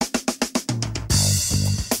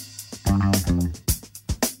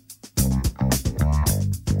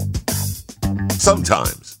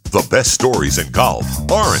Sometimes the best stories in golf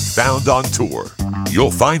aren't found on tour. You'll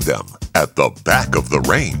find them at the back of the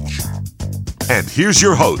range. And here's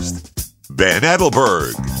your host, Ben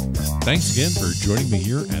Adelberg. Thanks again for joining me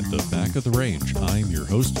here at the back of the range. I'm your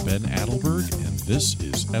host, Ben Adelberg, and this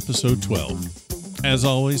is episode 12. As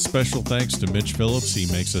always, special thanks to Mitch Phillips.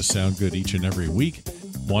 He makes us sound good each and every week.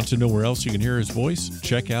 Want to know where else you can hear his voice?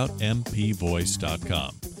 Check out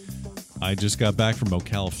mpvoice.com. I just got back from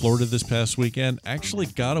Ocala, Florida this past weekend. Actually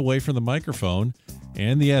got away from the microphone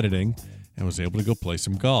and the editing and was able to go play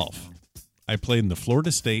some golf. I played in the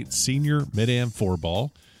Florida State Senior Mid-Am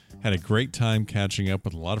 4-Ball. Had a great time catching up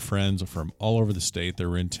with a lot of friends from all over the state that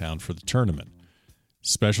were in town for the tournament.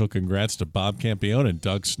 Special congrats to Bob Campione and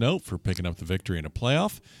Doug Snope for picking up the victory in a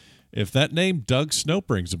playoff. If that name Doug Snope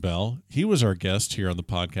rings a bell, he was our guest here on the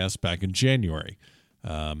podcast back in January,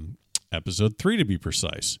 episode 3 to be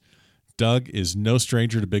precise. Doug is no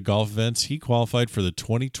stranger to big golf events. He qualified for the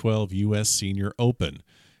 2012 U.S. Senior Open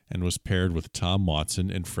and was paired with Tom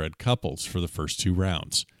Watson and Fred Couples for the first two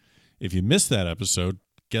rounds. If you missed that episode,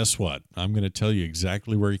 guess what? I'm going to tell you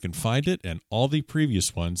exactly where you can find it and all the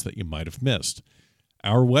previous ones that you might have missed.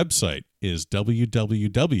 Our website is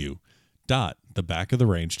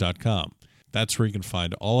www.thebackoftherange.com. That's where you can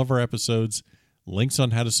find all of our episodes, links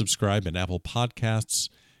on how to subscribe in Apple Podcasts,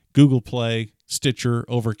 Google Play, Stitcher,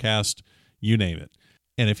 Overcast, you name it.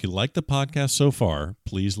 And if you like the podcast so far,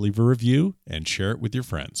 please leave a review and share it with your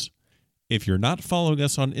friends. If you're not following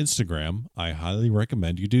us on Instagram, I highly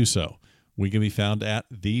recommend you do so. We can be found at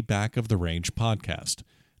the Back of the Range Podcast.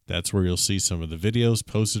 That's where you'll see some of the videos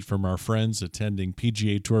posted from our friends attending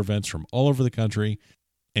PGA Tour events from all over the country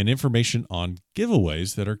and information on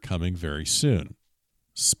giveaways that are coming very soon.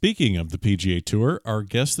 Speaking of the PGA Tour, our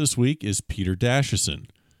guest this week is Peter Dachisen.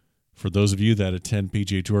 For those of you that attend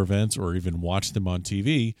PGA Tour events or even watch them on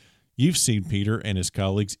TV, you've seen Peter and his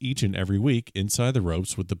colleagues each and every week inside the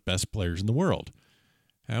ropes with the best players in the world.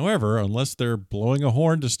 However, unless they're blowing a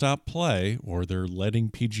horn to stop play or they're letting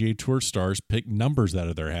PGA Tour stars pick numbers out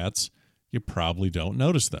of their hats, you probably don't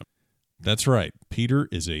notice them. That's right, Peter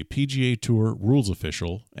is a PGA Tour rules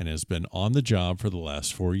official and has been on the job for the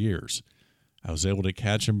last 4 years. I was able to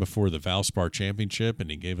catch him before the Valspar Championship, and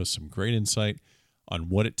he gave us some great insight on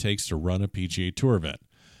what it takes to run a PGA Tour event.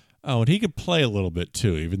 Oh, and he could play a little bit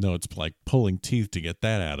too, even though it's like pulling teeth to get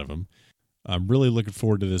that out of him. I'm really looking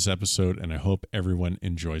forward to this episode, and I hope everyone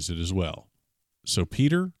enjoys it as well. So,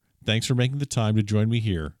 Peter, thanks for making the time to join me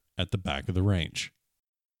here at the Back of the Range.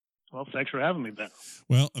 Well, thanks for having me, Ben.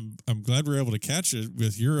 Well, I'm glad we're able to catch it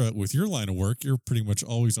with your line of work. You're pretty much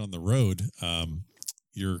always on the road.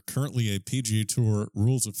 You're currently a PGA Tour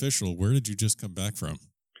rules official. Where did you just come back from?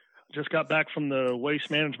 Just got back from the Waste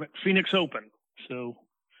Management Phoenix Open. So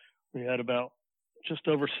we had about just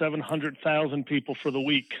over 700,000 people for the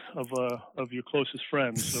week of your closest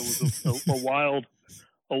friends. So it was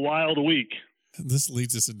a wild week. This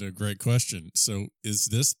leads us into a great question. So is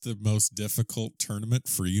this the most difficult tournament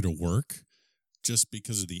for you to work just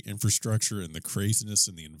because of the infrastructure and the craziness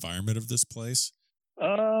and the environment of this place?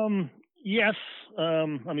 Yes.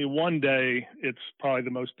 One day it's probably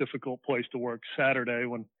the most difficult place to work. Saturday,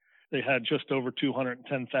 when they had just over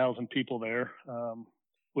 210,000 people there,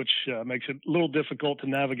 which makes it a little difficult to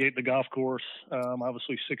navigate the golf course.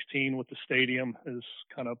 Obviously 16 with the stadium is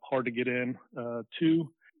kind of hard to get in too.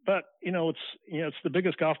 But, it's the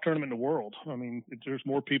biggest golf tournament in the world. I mean, there's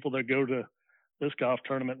more people that go to this golf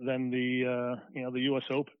tournament than the U.S.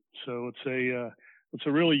 Open. So it's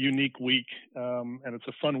a really unique week, and it's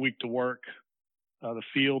a fun week to work. The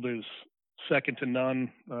field is second to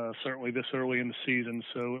none, certainly this early in the season.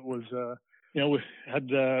 So it was, we had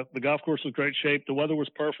the golf course was great shape. The weather was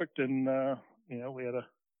perfect, and we had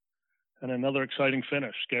another exciting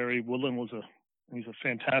finish. Gary Woodland he's a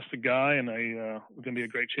fantastic guy, and going to be a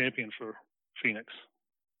great champion for Phoenix.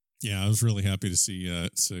 Yeah, I was really happy to see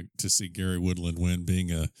Gary Woodland win, being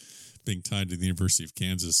tied to the University of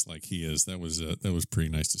Kansas like he is. That was pretty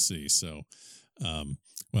nice to see. So,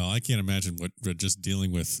 I can't imagine what just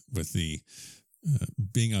dealing with the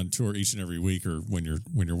being on tour each and every week, or when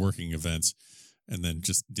you're working events, and then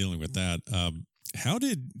just dealing with that. How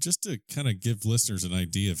did, just to kind of give listeners an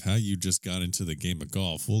idea of how you just got into the game of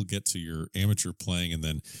golf, we'll get to your amateur playing and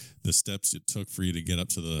then the steps it took for you to get up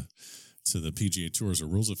to the PGA Tour as a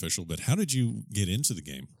rules official. But how did you get into the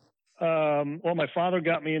game? My father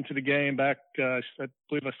got me into the game back, I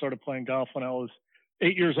believe I started playing golf when I was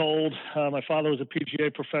 8 years old. My father was a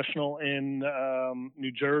PGA professional in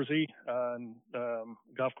New Jersey, a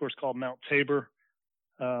golf course called Mount Tabor.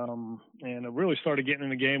 And I really started getting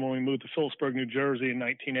in the game when we moved to Phillipsburg, New Jersey in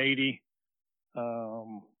 1980.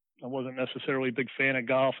 I wasn't necessarily a big fan of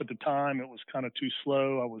golf at the time. It was kind of too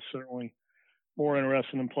slow. I was certainly more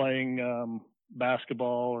interested in playing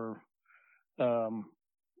basketball or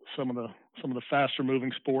some of the faster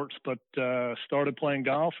moving sports. But started playing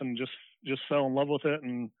golf and just fell in love with it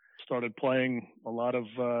and started playing a lot of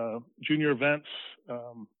junior events.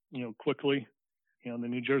 Quickly. The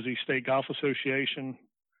New Jersey State Golf Association.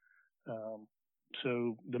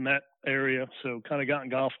 So the Met area. So kind of got in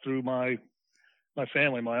golf through my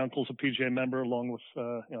family. My uncle's a PGA member, along with,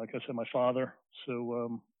 like I said, my father.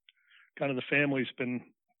 So kind of the family's been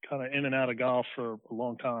kind of in and out of golf for a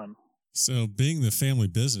long time. So being the family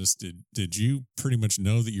business, did you pretty much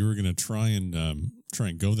know that you were going to try and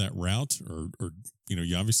go that route, or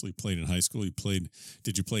you obviously played in high school.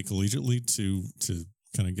 Did you play collegiately to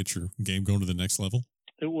kind of get your game going to the next level?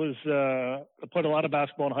 It was I played a lot of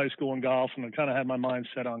basketball in high school and golf, and I kind of had my mind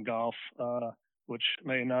set on golf, which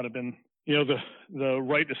may not have been the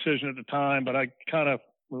right decision at the time, but I kind of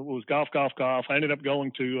it was golf. I ended up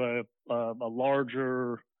going to a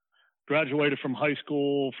larger. Graduated from high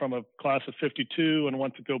school from a class of 52 and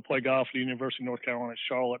went to go play golf at the University of North Carolina at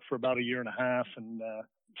Charlotte for about a year and a half, and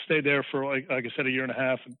stayed there for, like I said, a year and a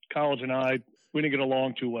half. College and we didn't get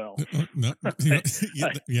along too well. No, I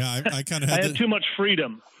kind of had too much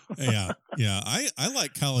freedom. Yeah. I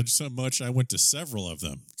like college so much. I went to several of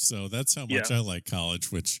them, so that's how much I like college.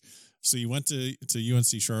 So you went to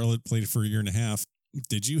UNC Charlotte, played for a year and a half.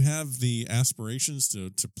 Did you have the aspirations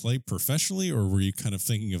to play professionally, or were you kind of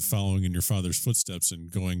thinking of following in your father's footsteps and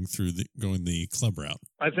going the club route?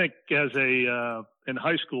 I think in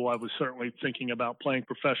high school, I was certainly thinking about playing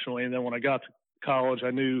professionally. And then when I got to college,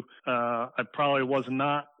 I knew I probably I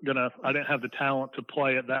didn't have the talent to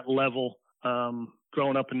play at that level.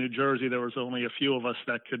 Growing up in New Jersey, there was only a few of us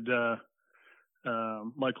that could,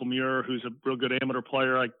 Michael Muir, who's a real good amateur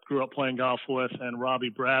player I grew up playing golf with, and Robbie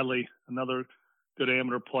Bradley, another good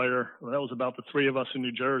amateur player. That was about the three of us in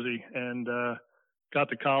New Jersey, and got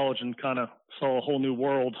to college and kind of saw a whole new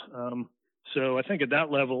world. So I think at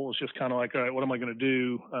that level, it was just kind of like, all right, what am I going to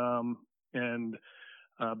do? And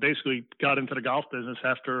basically got into the golf business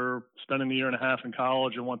after spending a year and a half in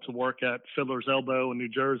college and went to work at Fiddler's Elbow in New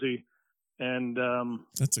Jersey. And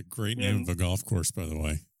that's a great name of a golf course, by the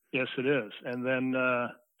way. Yes, it is. And then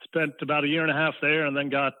spent about a year and a half there, and then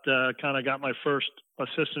got my first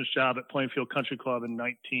assistant's job at Plainfield Country Club in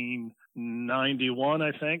 1991,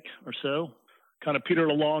 I think, or so. Kind of petered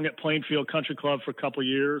along at Plainfield Country Club for a couple of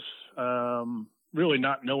years, really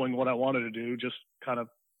not knowing what I wanted to do. Just kind of,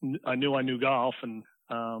 I knew golf, and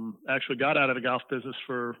actually got out of the golf business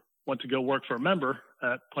went to go work for a member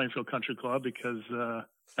at Plainfield Country Club because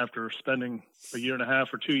after spending a year and a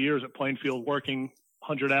half or 2 years at Plainfield working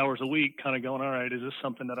 100 hours a week, kind of going, all right, is this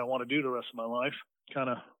something that I want to do the rest of my life? Kind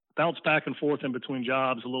of bounced back and forth in between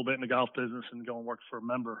jobs a little bit in the golf business and go and work for a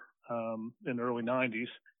member in the early 90s.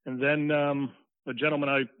 And then the gentleman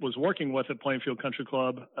I was working with at Plainfield Country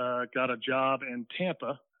Club got a job in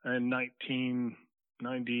Tampa in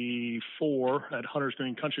 1994 at Hunters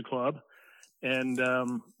Green Country Club. And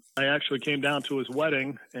I actually came down to his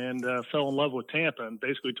wedding and fell in love with Tampa, and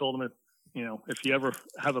basically told him, if you ever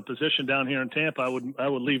have a position down here in Tampa, I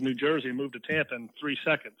would leave New Jersey and move to Tampa in 3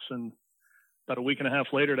 seconds. And about a week and a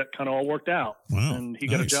half later, that kind of all worked out. Wow, and he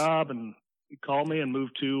got a job, and he called me and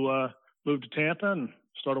moved to Tampa and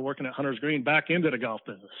started working at Hunters Green, back into the golf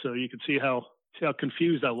business. So you could see how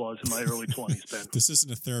confused I was in my early 20s, Ben. This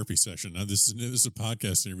isn't a therapy session. Now, this is a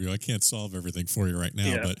podcast interview. I can't solve everything for you right now.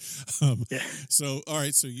 Yeah. But so all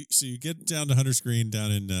right. So you get down to Hunters Green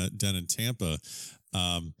down in Tampa.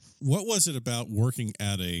 What was it about working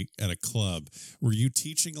at a club? Were you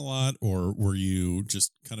teaching a lot, or were you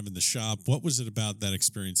just kind of in the shop? What was it about that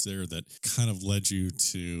experience there that kind of led you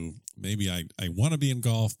to, maybe I want to be in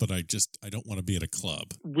golf, but I don't want to be at a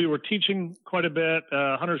club? We were teaching quite a bit.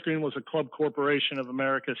 Hunters Green was a Club Corporation of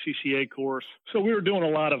America CCA course, so we were doing a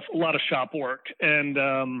lot of shop work. And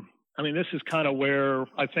this is kind of where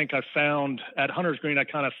I think I found at Hunters Green. I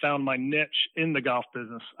kind of found my niche in the golf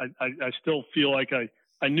business. I still feel like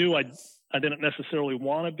I knew I didn't necessarily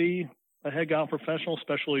want to be a head golf professional,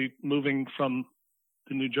 especially moving from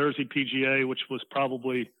the New Jersey PGA, which was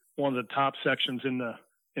probably one of the top sections in the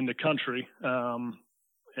country,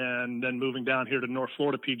 and then moving down here to North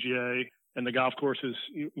Florida PGA, and the golf courses,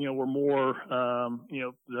 were more,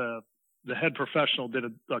 the head professional did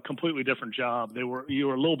a completely different job. You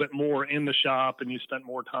were a little bit more in the shop, and you spent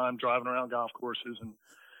more time driving around golf courses, and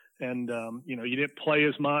you didn't play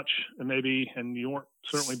as much, and you weren't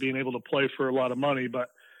certainly being able to play for a lot of money. But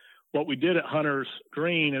what we did at Hunters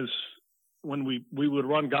Green is, when we would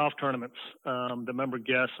run golf tournaments, the member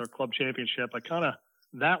guests, our club championship, I kind of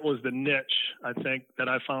that was the niche, I think, that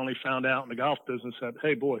I finally found out in the golf business that,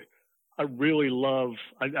 hey, boy, I really love,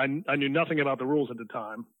 I knew nothing about the rules at the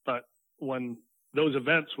time, but when those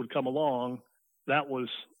events would come along, that was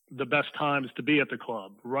the best times to be at the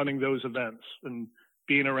club, running those events and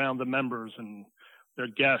being around the members and their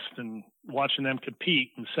guests and watching them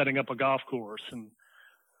compete and setting up a golf course and,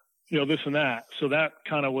 this and that. So that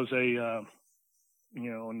kind of was a,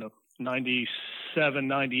 in the 97,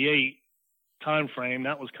 98 time frame,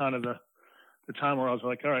 that was kind of the time where I was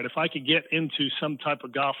like, all right, if I could get into some type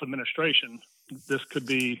of golf administration, this could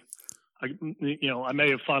be, I may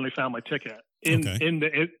have finally found my ticket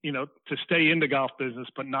to stay in the golf business,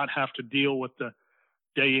 but not have to deal with the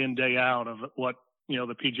day in, day out of what,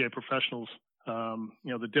 the PGA professionals,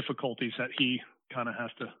 the difficulties that he kind of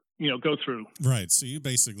has to, go through. Right. So you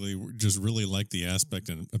basically just really like the aspect,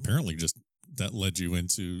 and apparently just that led you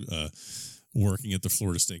into working at the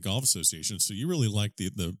Florida State Golf Association. So you really like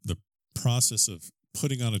the process of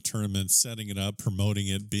putting on a tournament, setting it up, promoting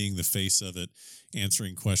it, being the face of it,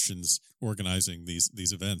 answering questions, organizing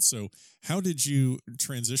these events. So how did you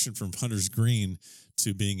transition from Hunter's Green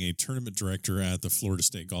to being a tournament director at the Florida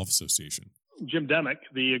State Golf Association? Jim Demick,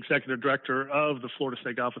 the executive director of the Florida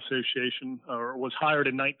State Golf Association, was hired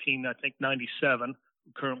in 97,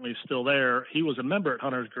 currently still there. He was a member at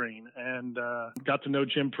Hunter's Green and got to know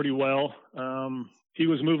Jim pretty well. He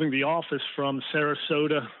was moving the office from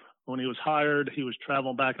Sarasota. When he was hired, he was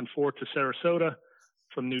traveling back and forth to Sarasota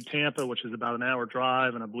from New Tampa, which is about an hour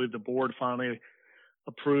drive. And I believe the board finally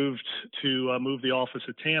approved to move the office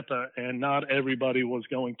to Tampa. And not everybody was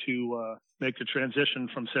going to make the transition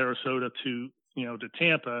from Sarasota to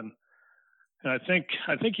Tampa. And I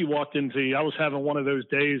think he walked into, I was having one of those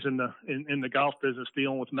days in the golf business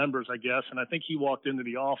dealing with members, I guess. And I think he walked into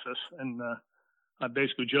the office and I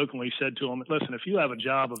basically jokingly said to him, listen, if you have a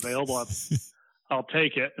job available, I'll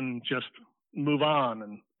take it and just move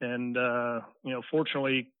on. And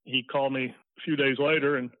fortunately he called me a few days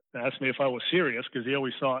later and asked me if I was serious, because he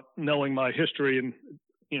always thought, knowing my history and,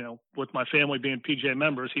 with my family being PGA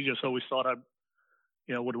members, he just always thought I,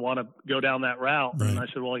 would want to go down that route. Right. And I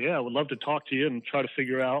said, well, yeah, I would love to talk to you and try to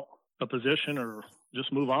figure out a position or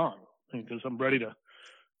just move on, because I'm ready to,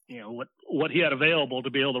 what he had available to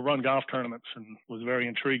be able to run golf tournaments, and was very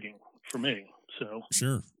intriguing for me. So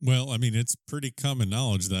sure. Well, I mean, it's pretty common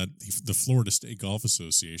knowledge that the Florida State Golf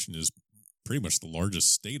Association is pretty much the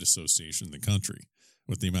largest state association in the country,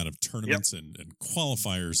 with the amount of tournaments and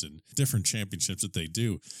qualifiers and different championships that they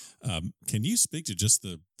do. Can you speak to just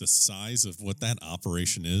the size of what that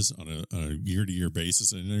operation is on a year-to-year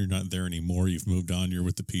basis? I know you're not there anymore. You've moved on. You're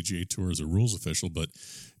with the PGA Tour as a rules official, but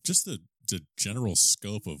just the general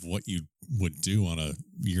scope of what you would do on a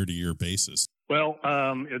year-to-year basis. Well,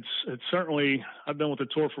 it's certainly, I've been with the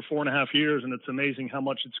tour for 4.5 years, and it's amazing how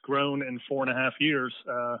much it's grown in 4.5 years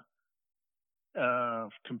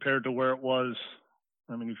compared to where it was.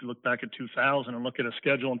 I mean, if you look back at 2000 and look at a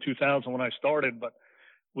schedule in 2000 when I started, but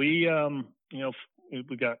we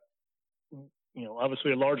got,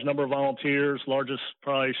 obviously a large number of volunteers, largest,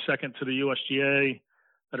 probably second to the USGA,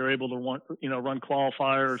 that are able to run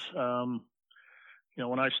qualifiers.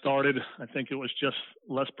 When I started, I think it was just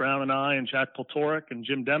Les Brown and I and Jack Poltoric and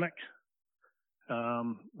Jim Demick.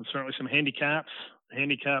 And certainly some handicap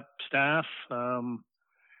staff.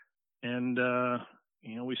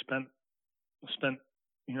 We spent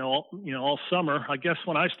all summer. I guess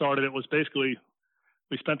when I started, it was basically,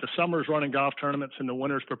 we spent the summers running golf tournaments and the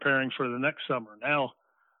winters preparing for the next summer. Now,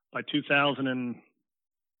 by 2004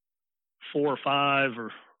 or 5,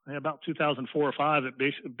 or about 2004 or 5, it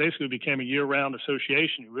basically became a year-round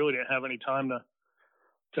association. You really didn't have any time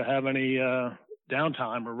to have any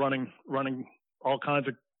downtime, or running all kinds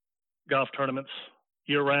of golf tournaments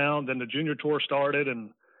year-round. Then the junior tour started,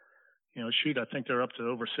 and I think they're up to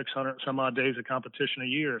over 600 some odd days of competition a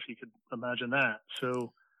year, if you could imagine that.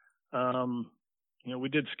 So, we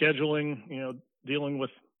did scheduling, dealing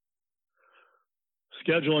with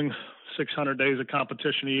scheduling 600 days of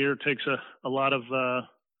competition a year takes a lot of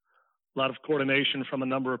coordination from a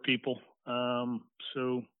number of people.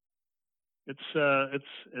 So it's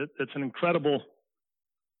an incredible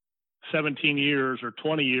 17 years or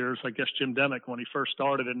 20 years, I guess, Jim Demick, when he first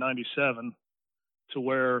started in 97, to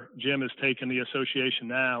where Jim has taken the association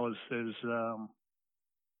now is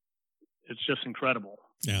it's just incredible.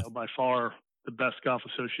 Yeah. By far the best golf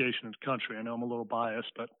association in the country. I know I'm a little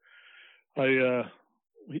biased, but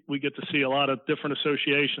we get to see a lot of different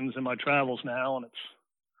associations in my travels now, and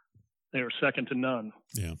they are second to none.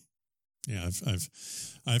 Yeah. Yeah.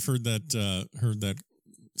 I've heard that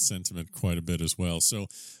sentiment quite a bit as well. So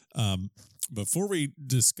before we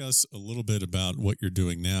discuss a little bit about what you're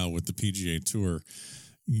doing now with the PGA Tour,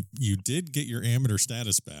 you did get your amateur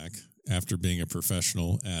status back after being a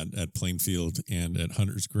professional at Plainfield and at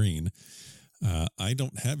Hunter's Green. I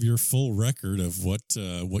don't have your full record of what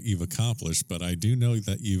you've accomplished, but I do know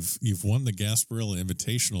that you've won the Gasparilla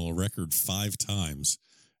Invitational a record 5 times,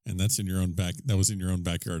 and that's in your own that was in your own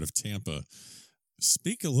backyard of Tampa.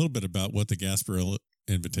 Speak a little bit about what the Gasparilla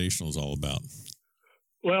Invitational is all about.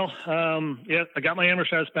 Well, I got my amateur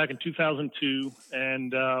status back in 2002,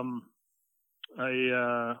 and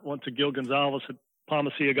I went to Gil Gonzalez at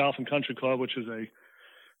Palmacia Golf and Country Club, which is a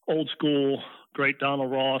old school, great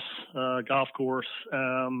Donald Ross golf course,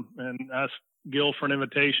 and asked Gil for an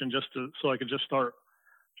invitation so I could just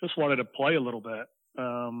wanted to play a little bit.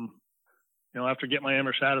 After getting my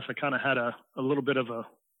amateur status, I kind of had a little bit of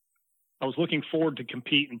I was looking forward to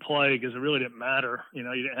compete and play because it really didn't matter. You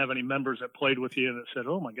didn't have any members that played with you that said,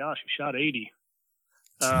 "Oh my gosh, you shot 80."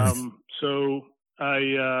 So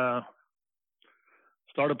I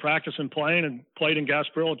started practicing playing and played in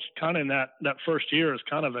Gasparilla. Kind of in that first year is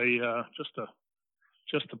kind of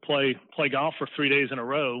just to play golf for 3 days in a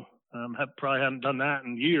row. Probably hadn't done that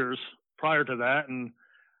in years prior to that, and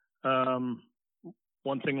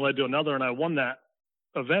one thing led to another, and I won that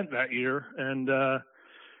event that year, and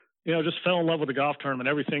just fell in love with the golf tournament.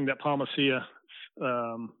 Everything that Palmacia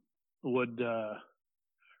would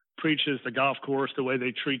preach is the golf course, the way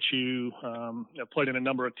they treat you. I played in a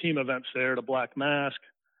number of team events there, the Black Mask.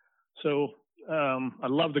 So I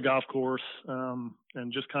love the golf course,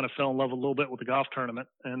 and just kind of fell in love a little bit with the golf tournament,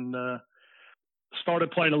 and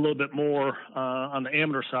started playing a little bit more on the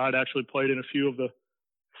amateur side. Actually played in a few of the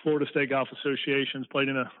Florida State Golf Associations, played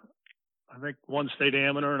in I think one state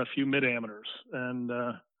amateur and a few mid amateurs, and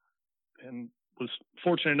was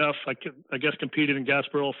fortunate enough, I guess competed in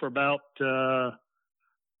Gasparilla for about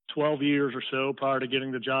 12 years or so prior to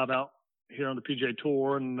getting the job out here on the PGA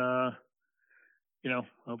Tour. And, I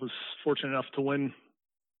was fortunate enough to win,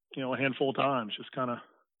 a handful of times, just kind of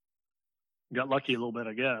got lucky a little bit,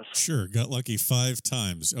 I guess. Sure. Got lucky 5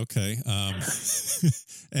 times. Okay.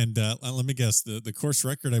 And let me guess, the course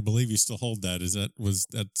record, I believe you still hold that. Was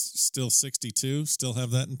that still 62? Still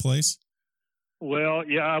have that in place? Well,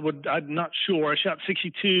 yeah, I'm not sure. I shot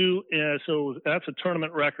 62, so that's a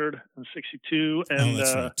tournament record in 62. And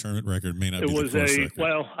that's right. Tournament record may not be the course record.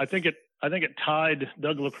 Well, I think it tied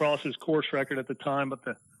Doug Lacrosse's course record at the time, but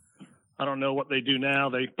I don't know what they do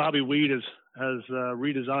now. Bobby Weed has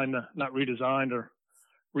redesigned or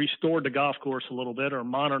restored the golf course a little bit, or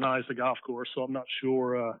modernized the golf course. So I'm not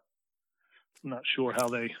sure how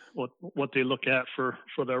what they look at for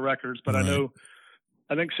their records, but right.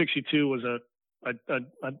 I think 62 was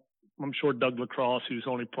I'm sure Doug Lacrosse, who's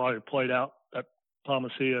only probably played out at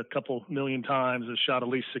Palmacia a couple million times, has shot at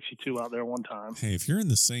least 62 out there one time. Hey, if you're in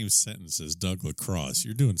the same sentence as Doug Lacrosse,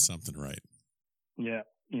 you're doing something right. Yeah.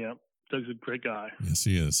 Doug's a great guy. Yes,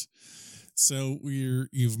 he is. So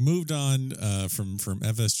you've moved on from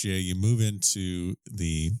FSGA. You move to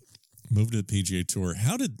the PGA Tour.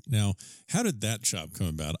 How did that job come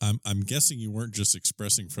about? I'm guessing you weren't just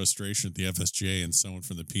expressing frustration at the FSGA and someone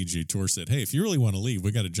from the PGA Tour said, "Hey, if you really want to leave,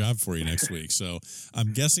 we got a job for you next week." So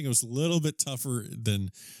I'm guessing it was a little bit tougher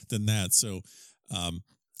than that. So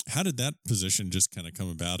how did that position just kind of come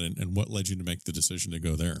about, and what led you to make the decision to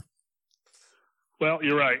go there? Well,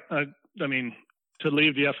 you're right. I mean, to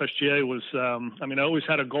leave the FSGA was, I always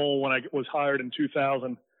had a goal when I was hired in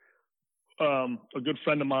 2000. A good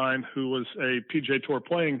friend of mine who was a PGA Tour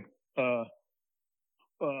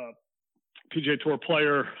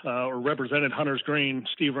player or represented Hunter's Green,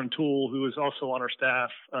 Steve Rantoul, who is also on our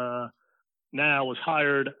staff now, was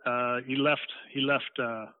hired.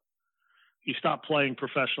 He stopped playing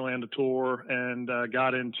professionally on the tour and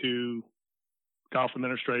got into golf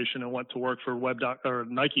administration and went to work for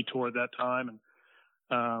Nike Tour at that time.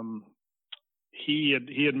 And he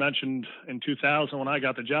had mentioned in 2000 when I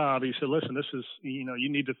got the job, he said, "Listen, this is, you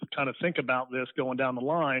need to kind of think about this going down the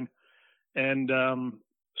line." And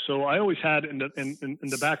so I always had in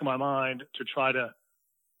the back of my mind to try to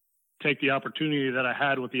take the opportunity that I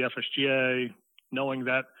had with the FSGA, knowing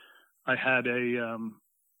that I had a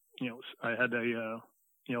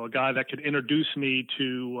guy that could introduce me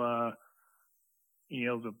to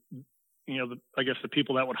I guess the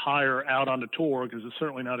people that would hire out on the tour, because it's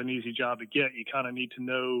certainly not an easy job to get. You kind of need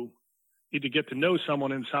to get to know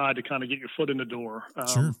someone inside to kind of get your foot in the door.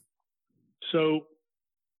 Sure. So,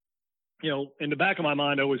 in the back of my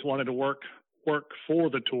mind, I always wanted to work for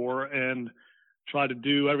the tour and try to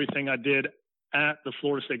do everything I did at the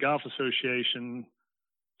Florida State Golf Association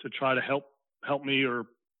to try to help me or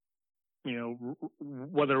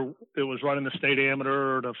whether it was running the state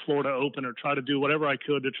amateur or the Florida Open, or try to do whatever I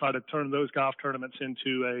could to try to turn those golf tournaments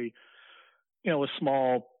into a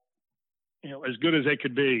small, as good as they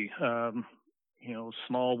could be,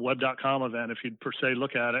 small web.com event. If you'd per se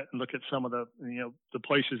look at it and look at some of the, the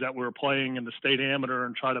places that we were playing in the state amateur,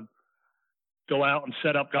 and try to go out and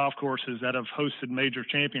set up golf courses that have hosted major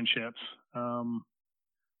championships.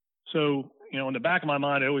 So, in the back of my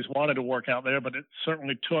mind, I always wanted to work out there, but it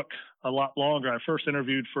certainly took a lot longer. I first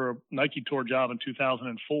interviewed for a Nike Tour job in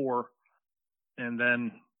 2004, and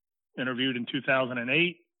then interviewed in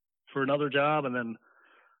 2008 for another job, and then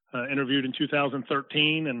interviewed in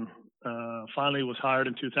 2013, and finally was hired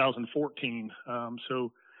in 2014.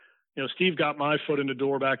 So, Steve got my foot in the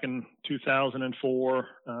door back in 2004.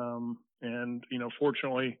 And,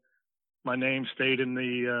 fortunately, my name stayed in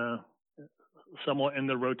the somewhat in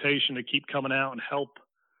the rotation to keep coming out and help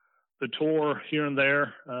the tour here and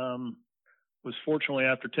there. Was fortunately,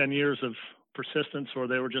 after 10 years of persistence, or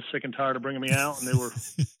they were just sick and tired of bringing me out, and they were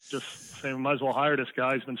just saying, we might as well hire this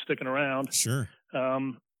guy. He's been sticking around. Sure.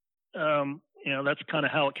 That's kind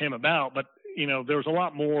of how it came about. But, there was a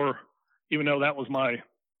lot more, even though that was my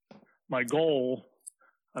goal.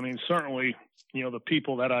 I mean, certainly, the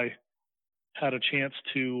people that I had a chance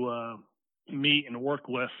to meet and work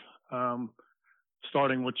with,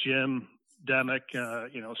 starting with Jim Demick,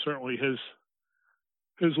 certainly his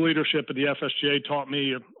leadership at the FSGA taught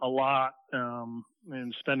me a lot,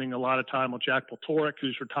 and spending a lot of time with Jack Poltorek,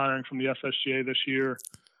 who's retiring from the FSGA this year,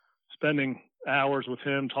 spending hours with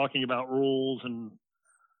him talking about rules and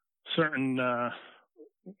certain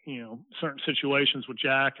situations with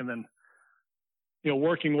Jack, and then,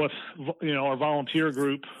 working with, our volunteer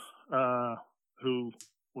group, who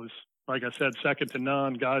was, like I said, second to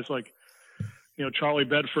none. Guys like, Charlie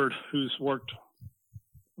Bedford, who's worked,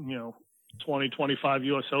 20, 25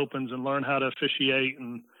 U.S. Opens and learned how to officiate,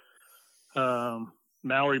 and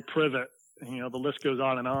Mallory Privet, the list goes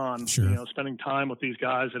on and on. Sure. Spending time with these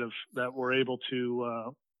guys that were able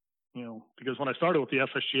to, because when I started with the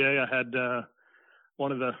FSGA, I had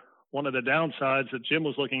one of the downsides that Jim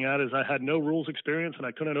was looking at is I had no rules experience and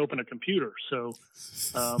I couldn't open a computer. So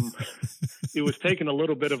it was taking a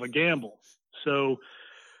little bit of a gamble. So,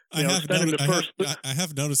 I have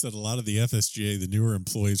noticed that a lot of the FSGA, the newer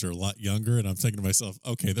employees, are a lot younger, and I'm thinking to myself,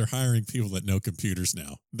 okay, they're hiring people that know computers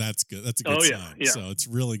now. That's good. That's a good sign. Yeah. So it's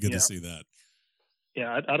really good to see that.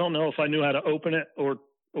 Yeah, I don't know if I knew how to open it or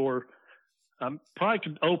probably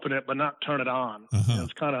could open it but not turn it on.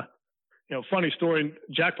 It's kind of, funny story.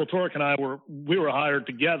 Jack Poltorek and I were hired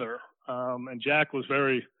together, and Jack was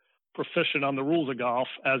very proficient on the rules of golf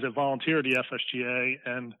as a volunteer at the FSGA,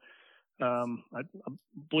 and I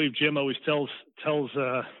believe Jim always tells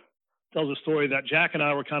a story that Jack and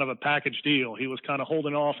I were kind of a package deal. He was kind of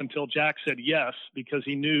holding off until Jack said yes, because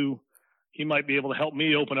he knew he might be able to help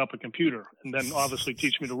me open up a computer and then obviously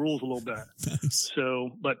teach me the rules a little bit. Nice.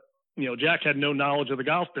 So, but Jack had no knowledge of the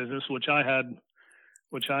golf business, which I had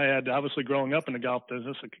obviously growing up in the golf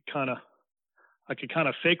business. I could kind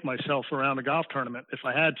of fake myself around a golf tournament if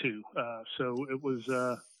I had to. So it was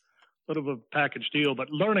sort of a package deal, but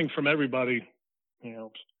learning from everybody, the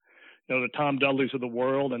Tom Dudleys of the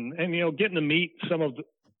world, and getting to meet some of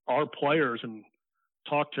our players and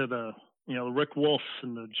talk to the Rick Wolfs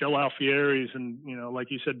and the Joe Alfieris and like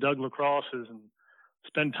you said, Doug Lacrosses, and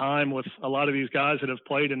spend time with a lot of these guys that have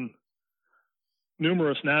played in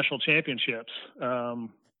numerous national championships, and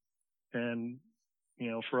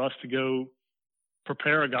for us to go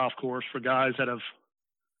prepare a golf course for guys that have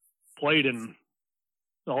played in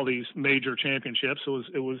all these major championships.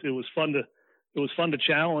 It was fun to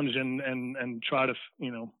challenge and try to,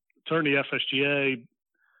 turn the FSGA,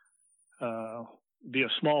 be a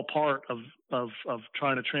small part of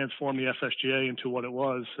trying to transform the FSGA into what it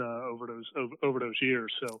was, over those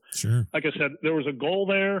years. So, sure. Like I said, there was a goal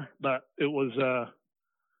there, but it was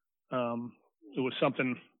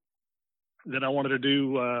something that I wanted to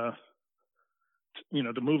do,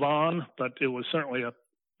 to move on, but it was certainly a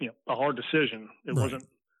hard decision. It right. wasn't,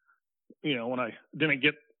 when I didn't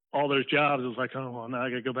get all those jobs, it was like, oh, well, now I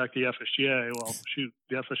got to go back to the FSGA. Well, shoot,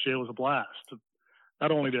 the FSGA was a blast,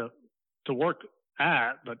 not only to work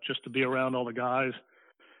at, but just to be around all the guys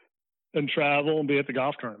and travel and be at the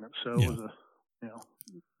golf tournament. So it was it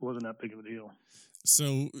wasn't that big of a deal.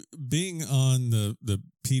 So being on the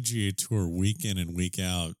PGA Tour week in and week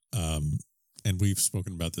out, and we've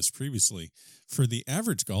spoken about this previously, for the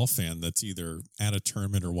average golf fan that's either at a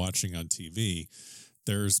tournament or watching on TV,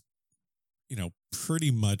 there's,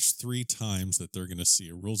 pretty much 3 times that they're going to see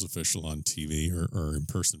a rules official on TV or in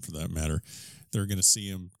person for that matter. They're going to see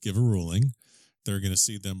him give a ruling. they're going to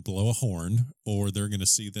see them blow a horn, or they're going to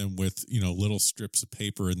see them with, little strips of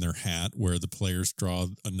paper in their hat where the players draw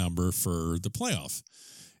a number for the playoff.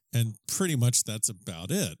 And pretty much that's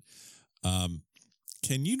about it.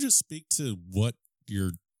 Can you just speak to what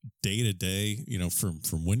your day-to-day,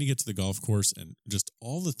 from when you get to the golf course and just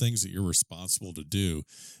all the things that you're responsible to do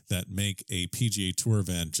that make a PGA Tour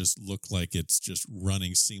event just look like it's just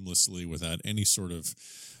running seamlessly without any sort of,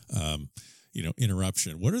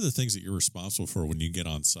 interruption? What are the things that you're responsible for when you get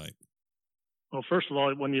on site? Well, first of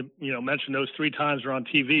all, when you mention those 3 times we're on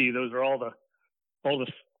TV, those are all the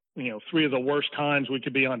 3 of the worst times we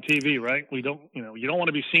could be on TV, right? We don't, you don't want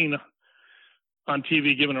to be seen on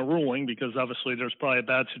TV giving a ruling, because obviously there's probably a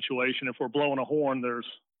bad situation. If we're blowing a horn, there's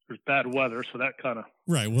bad weather, so that kind of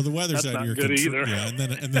right. Well, the weather's out of your control, yeah,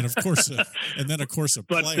 and then of course a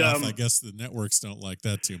playoff. I guess the networks don't like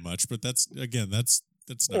that too much, but that's not.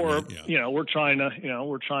 Or really, yeah. We're trying to.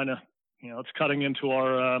 It's cutting into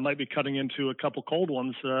our might be cutting into a couple cold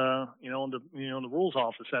ones. In the rules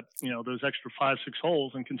office at those extra 5-6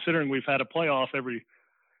 holes, and considering we've had a playoff every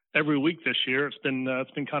week this year, it's been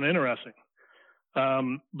kind of interesting.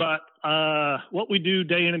 But what we do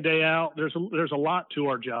day in and day out, there's a lot to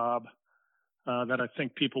our job that I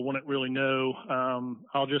think people wouldn't really know.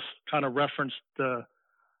 I'll just kind of reference the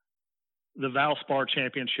Valspar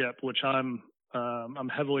Championship, which I'm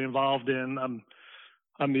heavily involved in.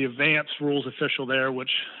 I'm the advanced rules official there,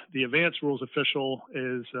 which the advanced rules official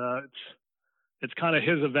is it's kind of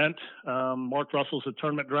his event. Mark Russell's the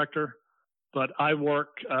tournament director, but I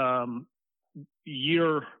work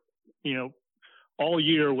all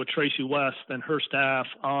year with Tracy West and her staff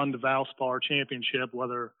on the Valspar Championship,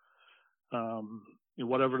 whether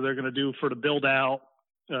whatever they're going to do for the build out,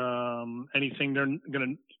 anything they're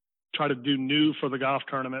going to try to do new for the golf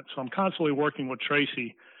tournament. So I'm constantly working with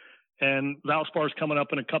Tracy, and Valspar's coming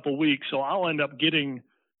up in a couple weeks. So I'll end up getting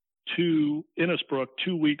to Innisbrook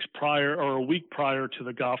 2 weeks prior or a week prior to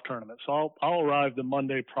the golf tournament. So I'll arrive the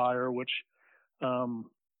Monday prior, which I'm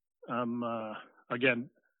again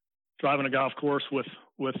driving a golf course with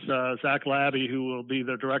Zach Labby, who will be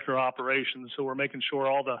the director of operations. So we're making sure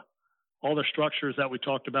all the structures that we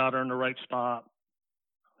talked about are in the right spot.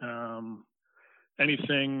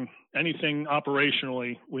 Anything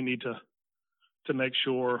operationally we need to make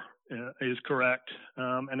sure is correct.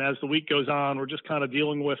 And as the week goes on, we're just kind of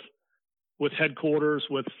dealing with headquarters,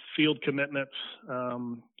 with field commitments.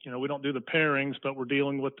 We don't do the pairings, but we're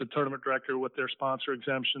dealing with the tournament director with their sponsor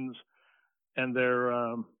exemptions and their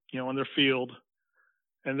in their field.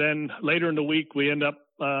 And then later in the week,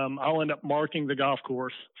 I'll end up marking the golf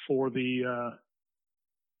course for the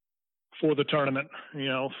tournament.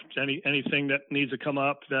 Anything that needs to come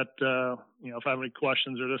up that, if I have any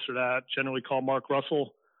questions or this or that, generally call Mark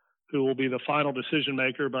Russell, who will be the final decision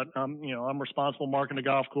maker. But I'm responsible marking the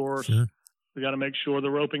golf course. Sure. We got to make sure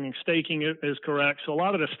the roping and staking is correct. So a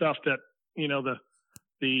lot of the stuff that,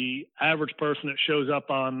 the average person that shows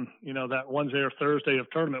up on, that Wednesday or Thursday of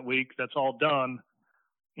tournament week, that's all done.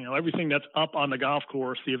 Everything that's up on the golf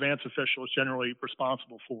course, the advance official is generally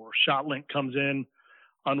responsible for. ShotLink comes in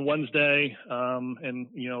on Wednesday, and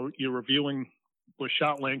you're reviewing with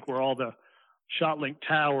ShotLink where all the ShotLink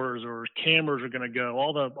towers or cameras are going to go.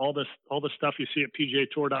 All the stuff you see at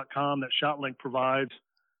PGAtour.com that ShotLink provides.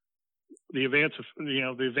 The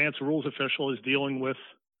advance rules official is dealing with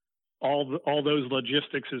all those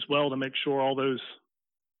logistics as well to make sure all those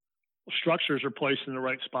structures are placed in the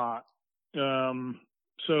right spot.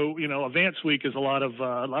 So advance week is a lot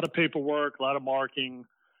of paperwork, a lot of marking,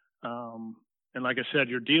 and like I said,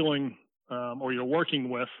 you're dealing or you're working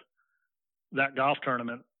with that golf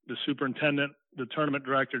tournament, the superintendent, the tournament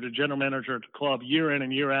director, the general manager at the club, year in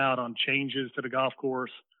and year out on changes to the golf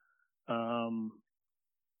course, and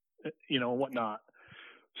whatnot.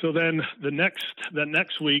 So then the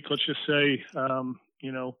next week, let's just say, on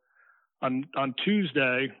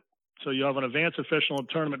Tuesday, so you have an advance official and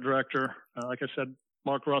tournament director, like I said,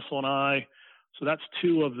 Mark Russell and I. So that's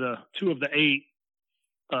two of the 8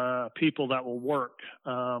 people that will work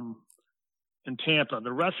in Tampa.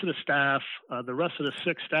 The rest of the staff, the rest of the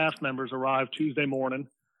 6 staff members arrive Tuesday morning.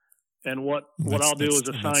 And what I'll do is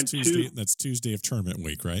assign Tuesday. That's Tuesday of tournament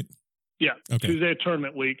week, right? Yeah. Okay. Tuesday of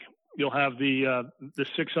tournament week. You'll have the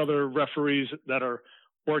 6 other referees that are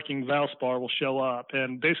working Valspar will show up,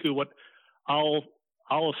 and basically what I'll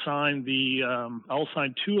assign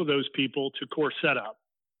 2 of those people to course setup.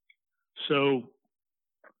 So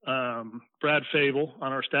Brad Fable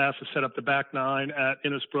on our staff has set up the back 9 at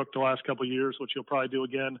Innisbrook the last couple of years, which he'll probably do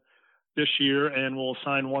again this year, and we'll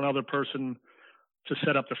assign one other person to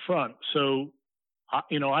set up the front. So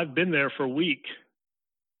I've been there for a week,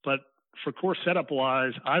 but for course setup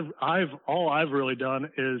wise, all I've really done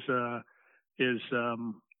is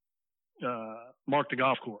mark the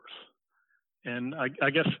golf course. And I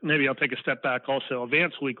guess maybe I'll take a step back also.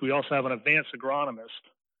 Advance week, we also have an advanced agronomist.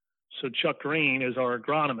 So Chuck Green is our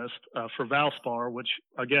agronomist for Valspar, which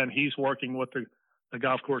again, he's working with the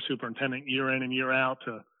golf course superintendent year in and year out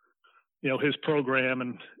to, his program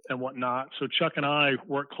and whatnot. So Chuck and I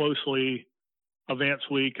work closely advance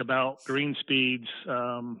week about green speeds.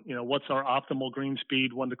 What's our optimal green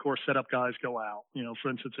speed when the course setup guys go out? For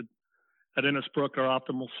instance, at Innisbrook, our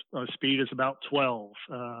optimal speed is about 12.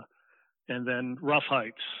 And then rough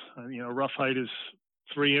heights, rough height is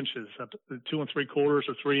 3 inches, up to 2 3/4 or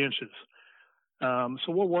 3 inches. So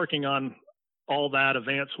we're working on all that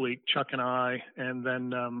advance week, Chuck and I, and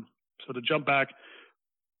then so to jump back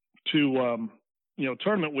to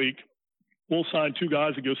tournament week, we'll sign 2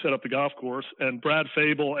 guys to go set up the golf course, and Brad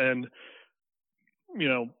Fable and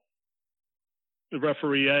the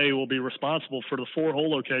referee A will be responsible for the 4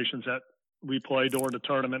 hole locations that we play during the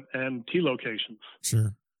tournament and tee locations.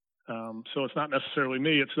 Sure. So it's not necessarily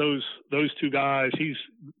me; it's those 2 guys.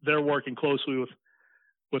 They're working closely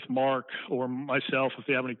with Mark or myself if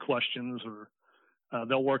they have any questions, or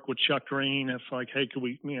they'll work with Chuck Green if hey, could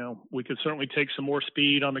we could certainly take some more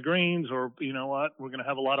speed on the greens, or what, we're going to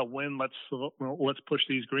have a lot of wind. Let's push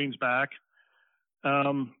these greens back.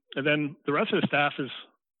 And then the rest of the staff is,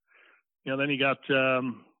 then you got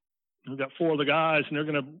we've got 4 of the guys, and they're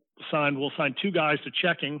going to we'll sign 2 guys to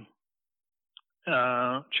checking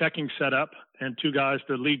setup, and 2 guys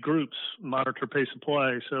to lead groups, monitor pace of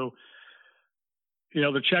play. So,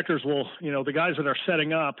 the checkers will, the guys that are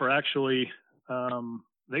setting up are actually,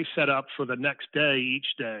 they set up for the next day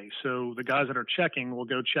each day. So the guys that are checking will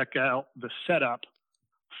go check out the setup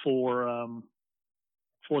for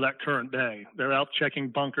that current day. They're out checking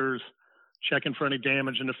bunkers, checking for any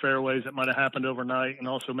damage in the fairways that might have happened overnight, and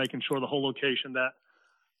also making sure the whole location that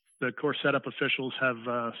the course setup officials have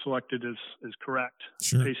selected is correct,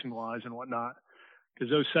 sure, pacing wise and whatnot. Because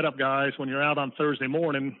those setup guys, when you're out on Thursday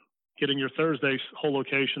morning, getting your Thursday hole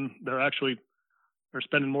location, they're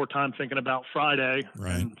spending more time thinking about Friday,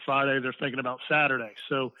 right, and Friday they're thinking about Saturday.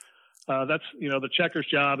 So that's the checker's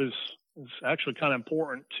job is actually kind of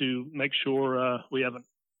important to make sure we haven't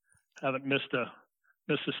missed a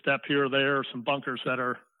step here or there, or some bunkers that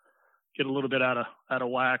get a little bit out of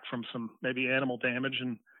whack from some maybe animal damage.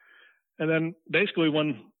 And then basically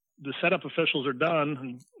when the setup officials are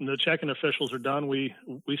done and the checking officials are done, we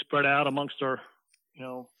spread out amongst our,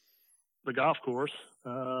 the golf course.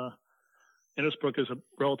 Innisbrook is a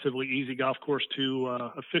relatively easy golf course to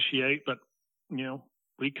officiate, but,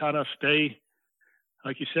 we kind of stay,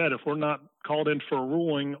 like you said, if we're not called in for a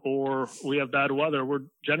ruling or we have bad weather, we're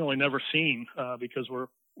generally never seen because we're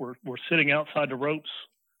sitting outside the ropes.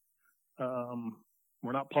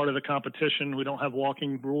 We're not part of the competition. We don't have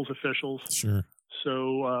walking rules officials. Sure.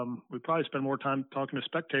 So we probably spend more time talking to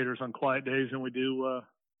spectators on quiet days than we do,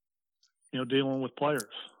 dealing with players.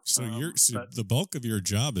 So the bulk of your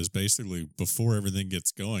job is basically before everything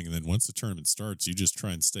gets going, and then once the tournament starts, you just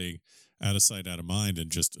try and stay out of sight, out of mind,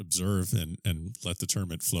 and just observe and let the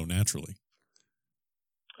tournament flow naturally.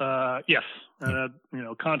 Yes.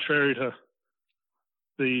 Contrary to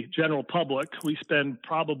the general public, we spend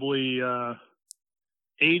probably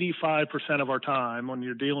 85% of our time when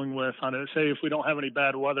you're dealing with, say if we don't have any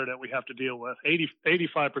bad weather that we have to deal with,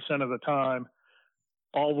 85% of the time,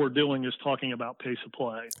 all we're doing is talking about pace of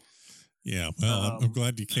play. Yeah, well, I'm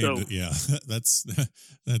glad you came to. Yeah, that's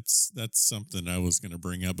something I was going to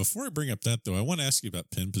bring up. Before I bring up that, though, I want to ask you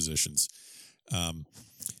about pin positions.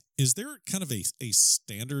 Is there kind of a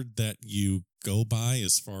standard that you go by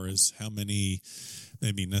as far as how many,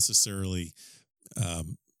 maybe necessarily,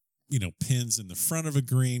 pins in the front of a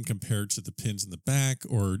green compared to the pins in the back,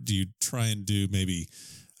 or do you try and do maybe,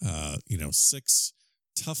 6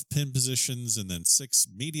 tough pin positions and then 6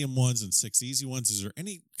 medium ones and 6 easy ones? Is there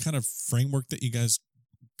any kind of framework that you guys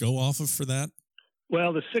go off of for that?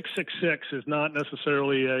 Well, the 666 is not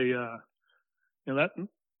necessarily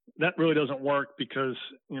that really doesn't work because,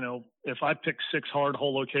 if I pick 6 hard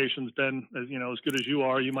hole locations, Ben, as good as you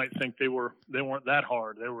are, you might think they weren't that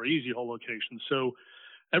hard. They were easy hole locations. So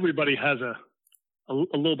everybody has a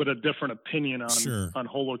little bit of different opinion on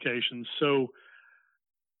hole locations. So,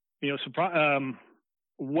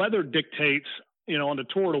 weather dictates, on the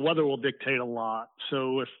tour, the weather will dictate a lot.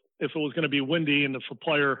 So if it was going to be windy and if a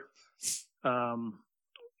player,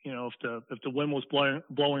 if the wind was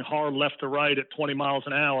blowing hard left to right at 20 miles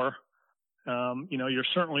an hour, you're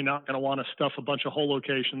certainly not going to want to stuff a bunch of hole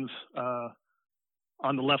locations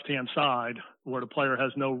on the left-hand side where the player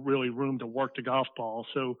has no really room to work the golf ball.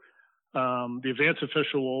 So The advance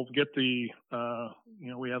official will get we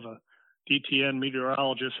have a DTN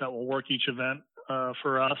meteorologist that will work each event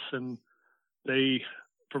for us, and they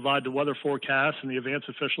provide the weather forecast, and the advance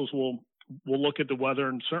officials will look at the weather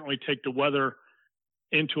and certainly take the weather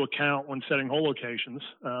into account when setting hole locations.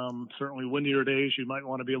 Certainly windier days, you might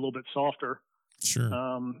want to be a little bit softer. Sure.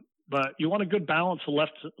 But you want a good balance of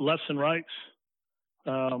lefts and rights.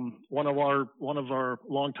 One of our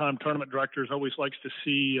longtime tournament directors always likes to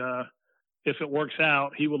see, if it works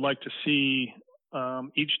out, he would like to see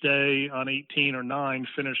each day on 18 or 9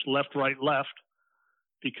 finish left, right, left,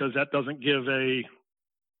 because that doesn't give a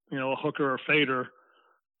hooker or fader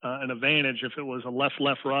an advantage if it was a left,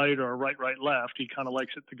 left, right, or a right, right, left. He kind of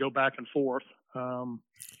likes it to go back and forth.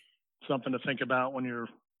 Something to think about when you're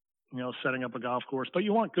setting up a golf course. But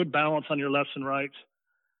you want good balance on your lefts and rights,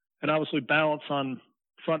 and obviously balance on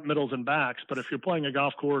front, middles, and backs. But if you're playing a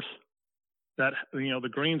golf course that the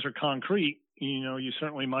greens are concrete, you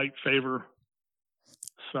certainly might favor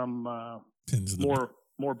some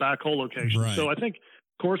more back hole locations. Right. So I think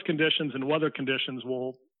course conditions and weather conditions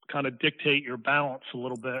will kind of dictate your balance a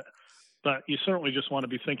little bit. But you certainly just want to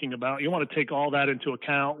be thinking about, you want to take all that into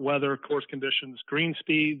account: weather, course conditions, green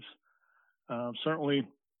speeds. Certainly,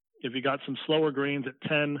 if you got some slower greens at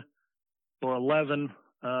 10 or 11,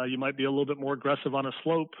 you might be a little bit more aggressive on a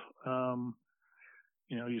slope.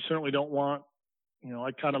 You certainly don't want,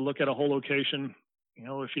 I kind of look at a hole location,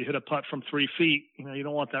 if you hit a putt from 3 feet, you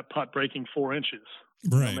don't want that putt breaking 4 inches.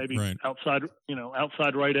 Right. Maybe right. outside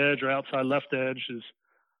right edge or outside left edge is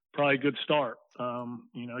probably a good start.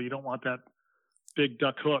 You don't want that big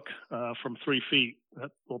duck hook from 3 feet.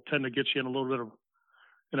 That will tend to get you in a little bit of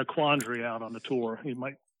a quandary out on the tour. You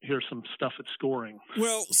might hear some stuff at scoring.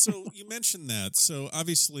 Well, so you mentioned that. So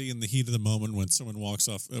obviously in the heat of the moment, when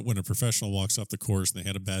when a professional walks off the course and they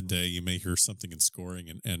had a bad day, you may hear something in scoring,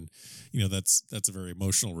 and that's a very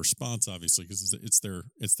emotional response, obviously, because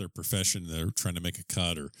it's their profession. They're trying to make a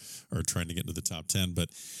cut or trying to get into the top 10. But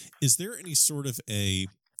is there any sort of a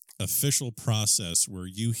official process where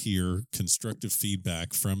you hear constructive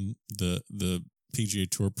feedback from the PGA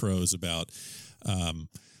Tour pros about,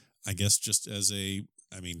 I guess, just as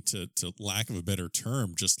to lack of a better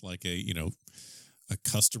term, just like a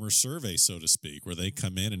customer survey, so to speak, where they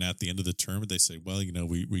come in and at the end of the term they say, well,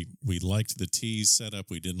 we liked the tees setup,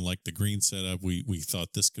 we didn't like the green setup, we thought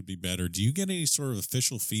this could be better. Do you get any sort of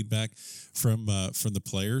official feedback from the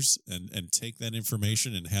players and take that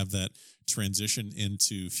information and have that transition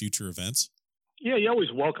into future events? Yeah, you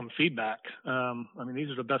always welcome feedback. These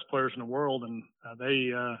are the best players in the world, and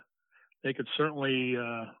they could certainly,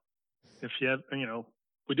 if you have,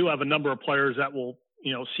 we do have a number of players that will,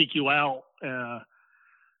 seek you out,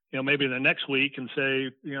 maybe the next week and say,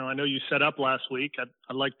 I know you set up last week.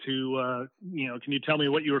 I'd like to, can you tell me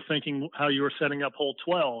what you were thinking, how you were setting up hole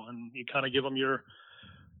 12? And you kind of give them your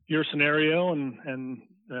scenario and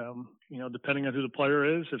depending on who the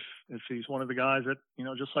player is, if he's one of the guys that,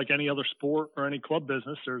 just like any other sport or any club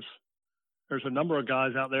business, there's a number of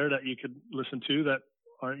guys out there that you could listen to that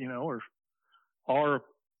are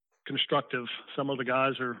constructive. Some of the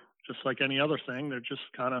guys are just like any other thing. They're just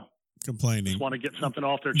kind of complaining, just want to get something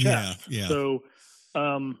off their chest. Yeah. So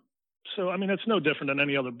it's no different than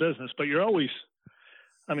any other business, but you're always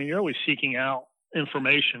seeking out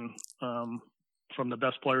information, from the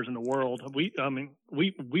best players in the world. We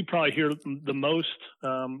probably hear the most.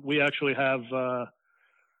 We actually have,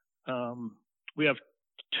 we have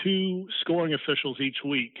 2 scoring officials each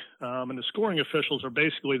week. And the scoring officials are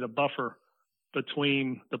basically the buffer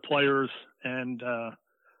between the players and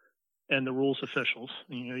the rules officials.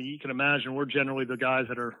 You can imagine we're generally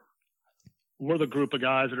we're the group of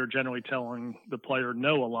guys that are generally telling the player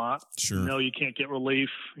no a lot. Sure. No, you can't get relief,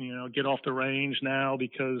 get off the range now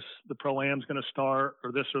because the Pro-Am's going to start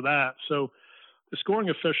or this or that. So the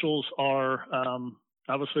scoring officials are,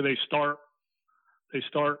 obviously they start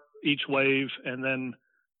each wave and then,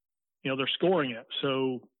 they're scoring it.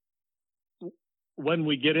 So when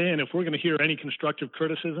we get in, if we're going to hear any constructive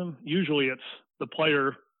criticism, usually it's the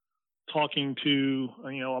player talking to,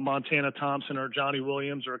 a Montana Thompson or Johnny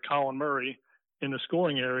Williams or a Colin Murray in the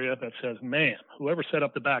scoring area that says, man, whoever set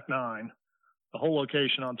up the back 9, the whole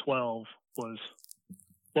location on 12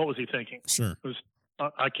 what was he thinking? Sure.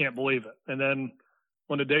 I can't believe it. And then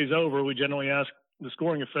when the day's over, we generally ask the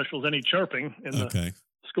scoring officials any chirping in the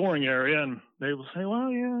scoring area, and they will say,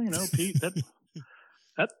 well, yeah, Pete, that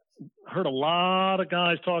heard a lot of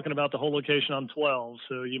guys talking about the whole location on 12.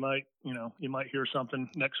 So you might hear something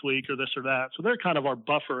next week or this or that. So they're kind of our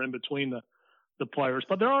buffer in between the players,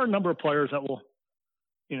 but there are a number of players that will,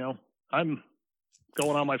 I'm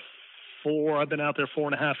going on my I've been out there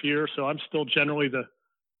 4.5 years, so I'm still generally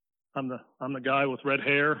I'm the guy with red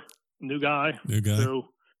hair, new guy. So,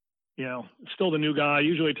 still the new guy.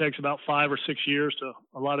 Usually it takes about 5 or 6 years to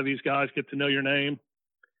a lot of these guys get to know your name,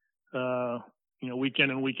 week in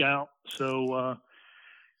and week out. So,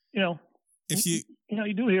 if you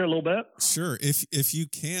do hear a little bit. Sure. If you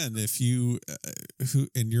can, who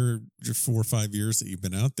in your 4 or 5 years that you've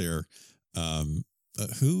been out there,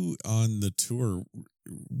 who on the tour,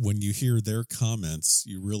 when you hear their comments,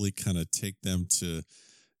 you really kind of take them to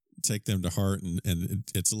heart, and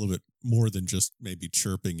it's a little bit more than just maybe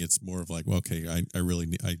chirping. It's more of like, well, okay, I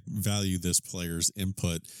value this player's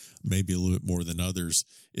input maybe a little bit more than others.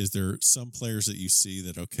 Is there some players that you see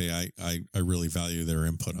that, okay, I really value their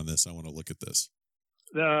input on this, I want to look at this?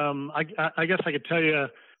 I guess I could tell you,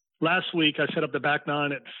 last week I set up the back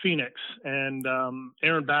nine at Phoenix, and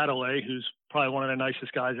Aaron Baddeley, who's probably one of the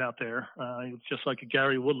nicest guys out there, just like a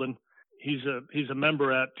Gary Woodland. He's a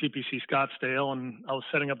member at TPC Scottsdale, and I was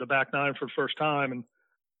setting up the back nine for the first time. And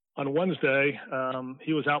on Wednesday,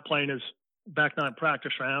 he was out playing his back nine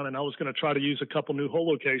practice round, and I was going to try to use a couple new hole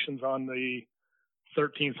locations on the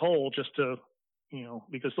 13th hole just to,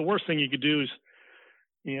 because the worst thing you could do is,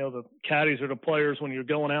 the caddies or the players, when you're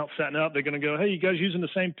going out setting up, they're going to go, "Hey, you guys using the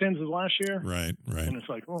same pins as last year?" Right. And it's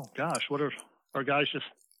like, oh gosh, what are our guys just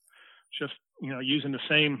using the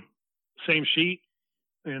same sheet?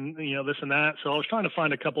 And, this and that. So I was trying to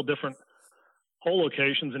find a couple different hole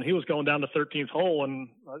locations, and he was going down the 13th hole. And,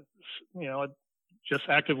 I just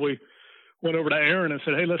actively went over to Aaron and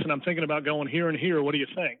said, "Hey, listen, I'm thinking about going here and here. What do you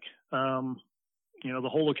think?" The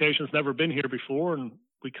hole location's never been here before. And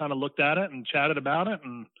we kind of looked at it and chatted about it,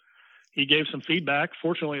 and he gave some feedback.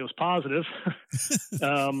 Fortunately, it was positive.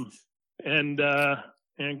 And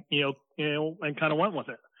kind of went with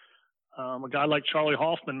it. A guy like Charlie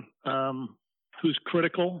Hoffman, who's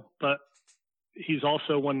critical, but he's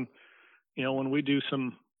also when we do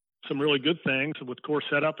some really good things with course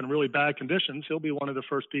setup and really bad conditions, he'll be one of the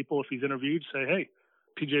first people, if he's interviewed, say, "Hey,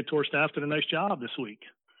 PGA Tour staff did a nice job this week."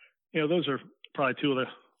 Those are probably two of the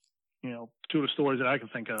stories that I can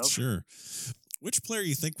think of. Sure. Which player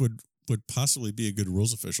you think would possibly be a good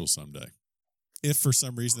rules official someday? If for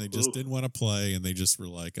some reason they just didn't want to play, and they just were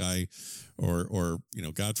like, or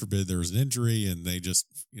God forbid there was an injury, and they just,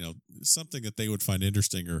 something that they would find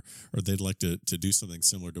interesting, or they'd like to do something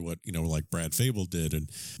similar to what, like Brad Fable did, and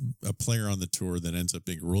a player on the tour that ends up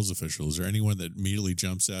being a rules official. Is there anyone that immediately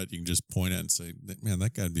jumps out you can just point at and say, "Man,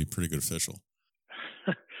 that guy'd be a pretty good official"?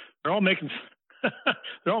 They're all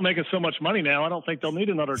making so much money now. I don't think they'll need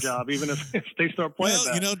another job, even if they start playing.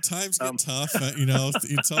 Well, times get tough.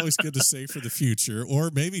 It's always good to save for the future, or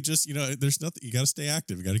maybe just, there's nothing. You got to stay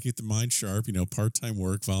active. You got to keep the mind sharp. Part-time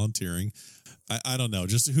work, volunteering. I don't know.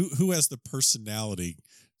 Just who has the personality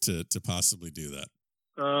to possibly do that?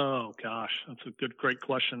 Oh gosh, that's a great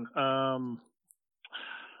question. I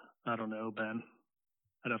don't know, Ben.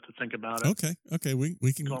 I'd have to think about it. Okay.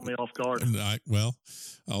 We can caught me off guard. We'll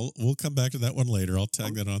come back to that one later. I'll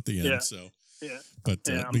tag that on at the end. Yeah. So, yeah. But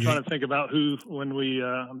I'm trying to think about who.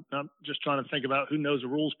 I'm just trying to think about who knows the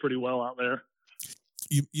rules pretty well out there.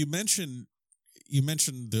 You mentioned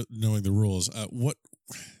knowing the rules.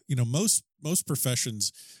 Most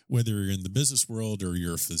professions, whether you're in the business world or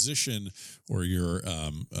you're a physician or you're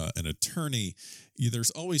an attorney, there's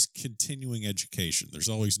always continuing education. There's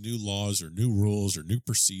always new laws or new rules or new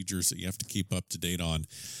procedures that you have to keep up to date on.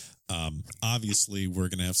 Obviously, we're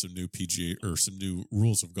going to have some new PGA or some new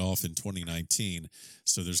rules of golf in 2019,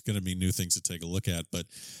 so there's going to be new things to take a look at. But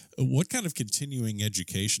what kind of continuing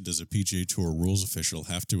education does a PGA Tour rules official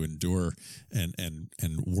have to endure and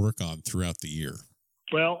work on throughout the year?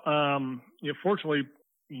 Well, fortunately,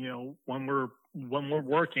 when we're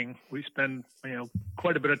working, we spend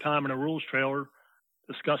quite a bit of time in a rules trailer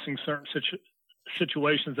discussing certain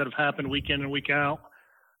situations that have happened week in and week out.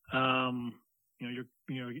 You're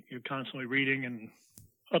constantly reading and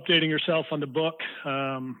updating yourself on the book.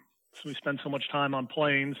 So we spend so much time on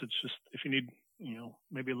planes. It's just, if you need,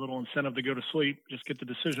 maybe a little incentive to go to sleep, just get the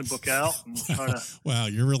decision book out and try to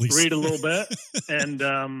you're really read a little bit and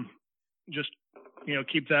just,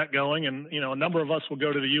 keep that going. And, a number of us will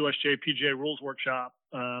go to the USJ PGA Rules Workshop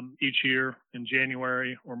each year in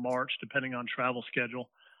January or March, depending on travel schedule.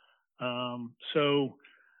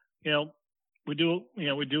 We do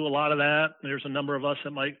a lot of that. There's a number of us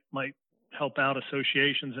that might help out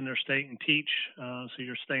associations in their state and teach. So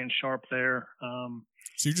you're staying sharp there. So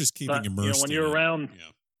you're just keeping immersed. When you're around,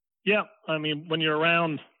 when you're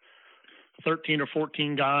around 13 or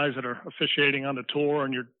 14 guys that are officiating on the tour,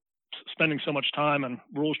 and you're spending so much time on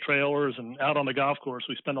rules trailers and out on the golf course,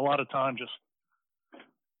 we spend a lot of time just,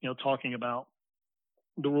 talking about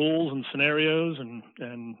the rules and scenarios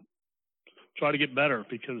and try to get better,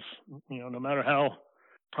 because, no matter how,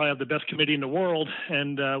 probably have the best committee in the world,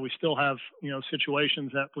 and we still have,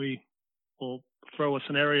 situations that we will throw a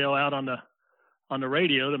scenario out on the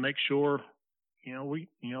radio to make sure, we're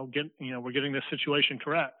getting this situation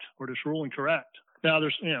correct, or this ruling correct. Now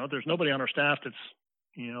there's nobody on our staff that's,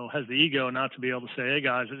 has the ego not to be able to say, hey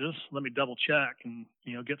guys, just let me double check and,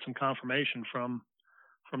 get some confirmation from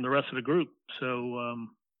the rest of the group. So,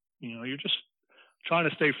 you're just trying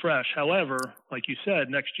to stay fresh. However, like you said,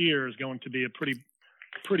 next year is going to be a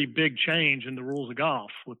pretty big change in the rules of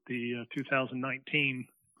golf with the 2019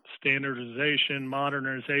 standardization,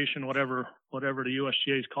 modernization, whatever the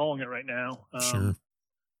USGA is calling it right now. Sure.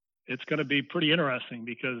 It's going to be pretty interesting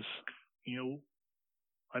because,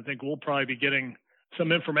 I think we'll probably be getting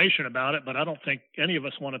some information about it, but I don't think any of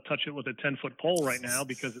us want to touch it with a 10-foot pole right now,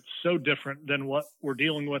 because it's so different than what we're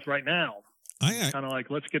dealing with right now. Kind of like,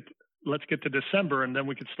 let's get to December and then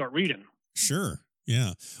we can start reading. Sure.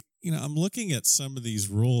 Yeah. I'm looking at some of these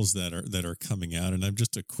rules that are coming out, and I'm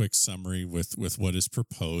just a quick summary with what is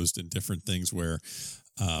proposed and different things where,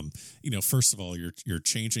 first of all, you're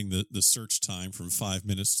changing the search time from 5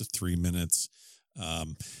 minutes to 3 minutes.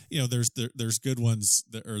 There's good ones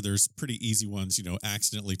or there's pretty easy ones,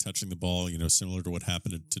 accidentally touching the ball, similar to what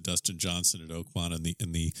happened to Dustin Johnson at Oakmont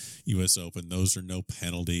in the US Open. Those are no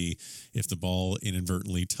penalty if the ball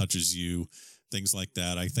inadvertently touches you, things like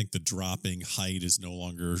that. I think the dropping height is no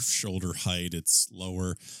longer shoulder height. It's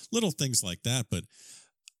lower, little things like that. But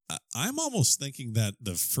I'm almost thinking that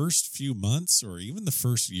the first few months or even the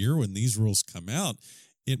first year when these rules come out,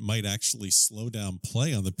 it might actually slow down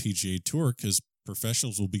play on the PGA Tour, because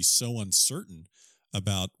professionals will be so uncertain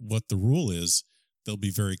about what the rule is, they'll be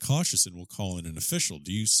very cautious and will call in an official.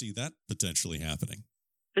 Do you see that potentially happening?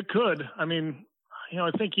 It could. I mean, I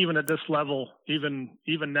think even at this level, even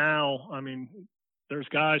now, I mean, there's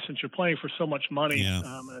guys, since you're playing for so much money, yeah.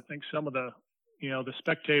 I think some of the, the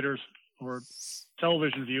spectators or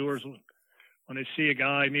television viewers, when they see a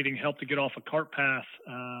guy needing help to get off a cart path,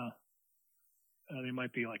 they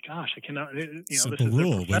might be like, "Gosh, I cannot." This is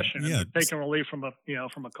rule, their profession. Yeah, and they're taking relief from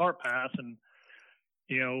a cart path, and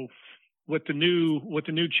with the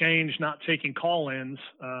new change, not taking call-ins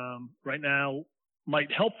right now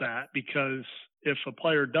might help that, because if a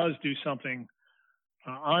player does do something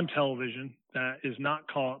on television that is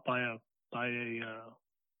not caught by a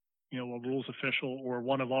rules official or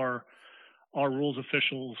one of our rules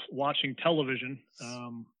officials watching television.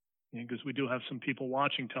 Because we do have some people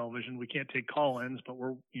watching television. We can't take call-ins, but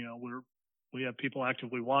we have people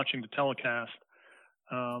actively watching the telecast.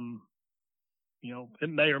 It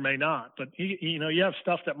may or may not, but you have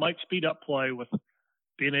stuff that might speed up play with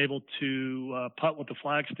being able to putt with the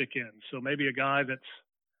flagstick in. So maybe a guy that's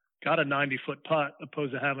got a 90-foot putt,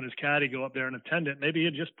 opposed to having his caddy go up there and attend it, maybe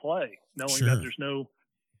he'd just play, knowing that there's no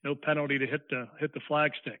penalty to hit the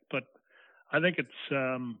flagstick. But I think it's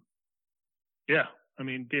I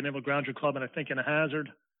mean, being able to ground your club, and I think in a hazard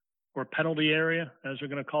or penalty area, as they're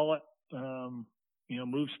going to call it,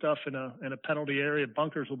 move stuff in a penalty area.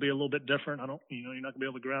 Bunkers will be a little bit different. You're not going to be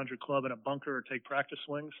able to ground your club in a bunker or take practice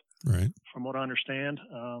swings. Right. From what I understand,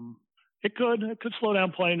 it could slow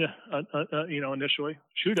down playing, initially.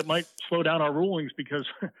 Shoot, it might slow down our rulings, because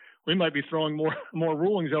we might be throwing more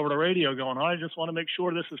rulings over the radio going, I just want to make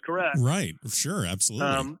sure this is correct. Right. Sure.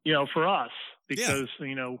 Absolutely. For us, because,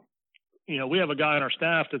 we have a guy on our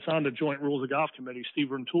staff that's on the Joint Rules of Golf Committee, Steve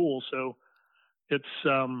Rentoul. So it's,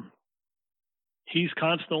 he's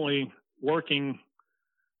constantly working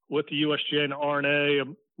with the USGA and the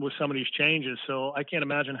RNA with some of these changes. So I can't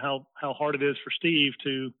imagine how hard it is for Steve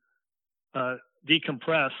to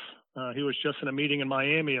decompress. He was just in a meeting in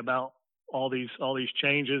Miami about all these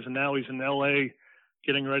changes, and now he's in LA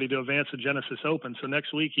getting ready to advance the Genesis Open. So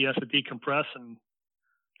next week he has to decompress and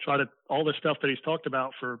try to, all the stuff that he's talked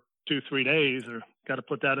about for 2-3 days, or got to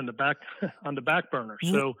put that in the back on the back burner.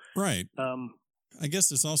 So right. I guess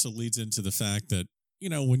this also leads into the fact that,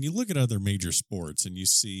 when you look at other major sports and you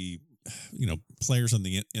see, players in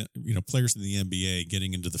the NBA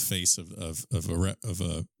getting into the face of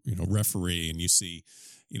a referee, and you see,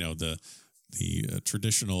 the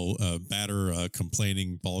traditional batter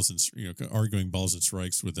complaining balls and arguing balls and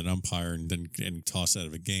strikes with an umpire and then getting tossed out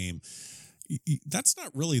of a game. That's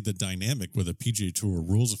not really the dynamic with a PGA Tour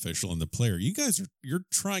rules official and the player. You're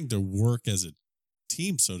trying to work as a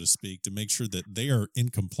team, so to speak, to make sure that they are in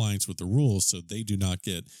compliance with the rules, so they do not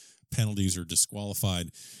get penalties or disqualified.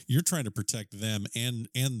 You're trying to protect them and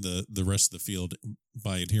the rest of the field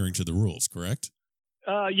by adhering to the rules, correct?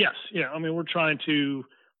 Yes. Yeah. I mean, we're trying to,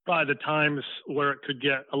 probably the times where it could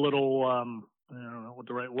get a little, I don't know what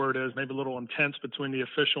the right word is, maybe a little intense between the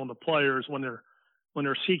official and the players when they're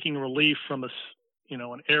seeking relief from an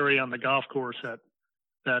area on the golf course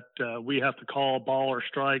that we have to call ball or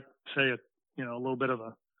strike, say a little bit of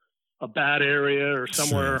a bad area or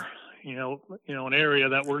somewhere, sure. An area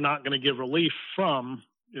that we're not going to give relief from.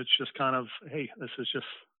 It's just kind of, hey, this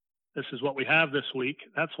is what we have this week.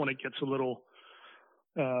 That's when it gets a little,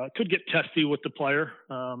 could get testy with the player,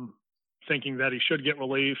 thinking that he should get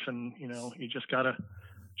relief. And, you just gotta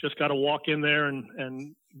walk in there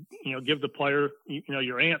and give the player,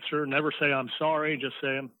 your answer. Never say, I'm sorry. Just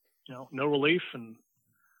say, no relief and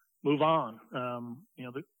move on.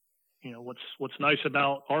 What's nice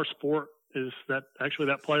about our sport is that actually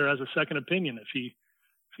that player has a second opinion. If he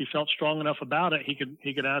felt strong enough about it, he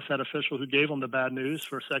could ask that official who gave him the bad news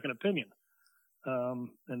for a second opinion. And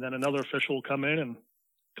then another official will come in and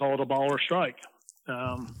call it a ball or strike.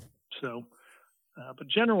 But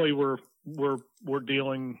generally we're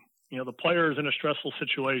dealing, the player's in a stressful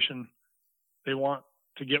situation. They want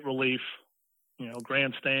to get relief,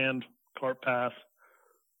 grandstand, cart path,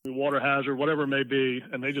 water hazard, whatever it may be,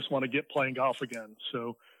 and they just want to get playing golf again.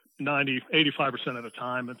 So 85% of the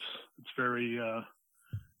time it's very,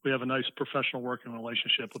 we have a nice professional working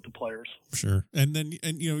relationship with the players. Sure. And then,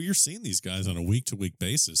 you're seeing these guys on a week to week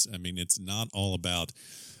basis. I mean, it's not all about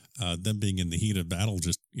them being in the heat of battle,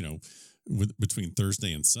 just, between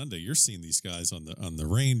Thursday and Sunday. You're seeing these guys on the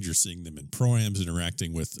range. You're seeing them in pro-ams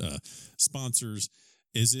interacting with sponsors.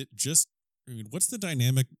 Is it just, what's the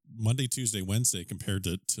dynamic Monday, Tuesday, Wednesday compared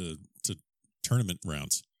to tournament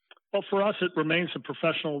rounds? Well, for us, it remains a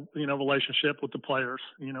professional, relationship with the players.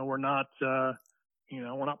 We're not,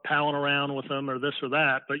 we're not palling around with them or this or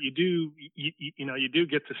that, but you do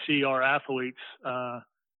get to see our athletes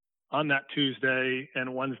on that Tuesday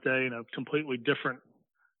and Wednesday in a completely different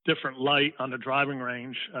light on the driving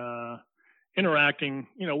range, interacting,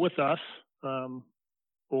 with us,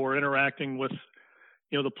 or interacting with,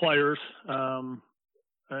 the players.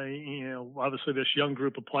 Obviously this young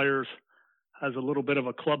group of players has a little bit of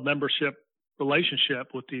a club membership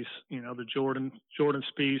relationship with these, the Jordan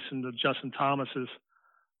Spieth and the Justin Thomases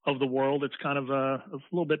of the world. It's kind of a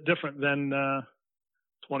little bit different than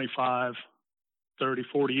 25, 30,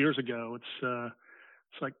 40 years ago. It's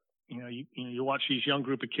like, you watch these young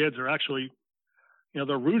group of kids are actually,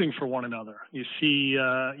 they're rooting for one another. You see,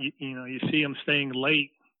 you see them staying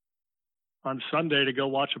late on Sunday to go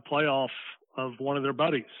watch a playoff of one of their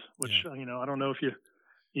buddies, which, I don't know if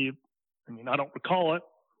I don't recall it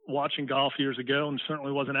watching golf years ago and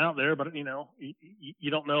certainly wasn't out there, but you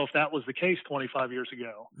don't know if that was the case 25 years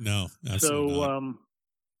ago. No. So,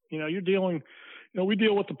 you're dealing, we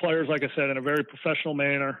deal with the players, like I said, in a very professional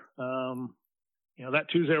manner. That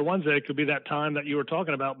Tuesday or Wednesday could be that time that you were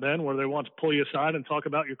talking about, Ben, where they want to pull you aside and talk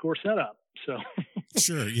about your course setup. So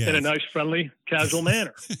sure. Yeah. In a nice, friendly, casual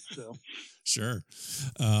manner. So sure.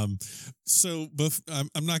 So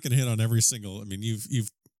I'm not going to hit on every single,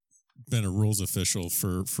 you've been a rules official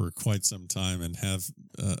for quite some time and have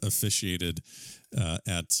officiated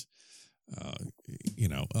at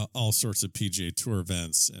all sorts of PGA Tour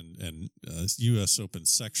events and U.S. Open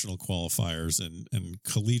sectional qualifiers and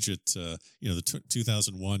collegiate, the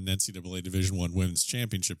 2001 NCAA Division I Women's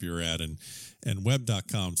Championship you were at and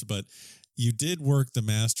web.coms. But you did work the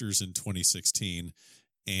Masters in 2016.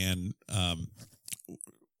 And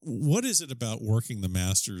what is it about working the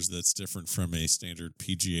Masters that's different from a standard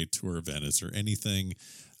PGA Tour event? Is there anything,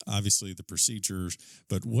 obviously the procedures,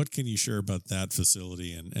 but what can you share about that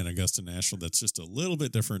facility and Augusta National that's just a little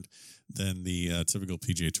bit different than the typical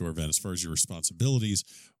PGA Tour event as far as your responsibilities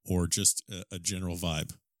or just a general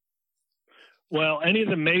vibe? Well, any of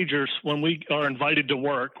the majors, when we are invited to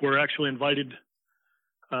work, we're actually invited,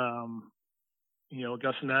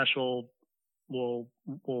 Augusta National will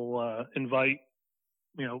invite,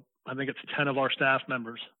 I think it's 10 of our staff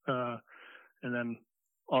members, and then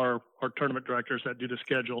our tournament directors that do the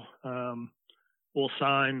schedule will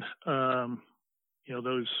sign,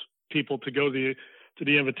 those people to go to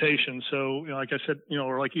the invitation. So, like I said,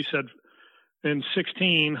 or like you said, in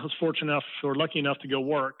 16, I was fortunate enough or lucky enough to go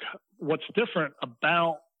work. What's different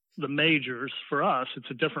about the majors for us,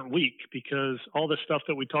 it's a different week because all the stuff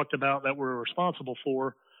that we talked about that we're responsible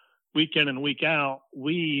for week in and week out,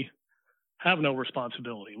 we have no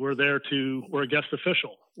responsibility. We're a guest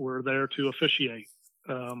official. We're there to officiate.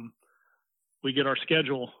 We get our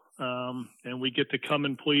schedule, and we get to come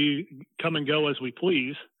and go as we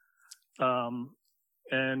please,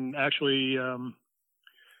 and actually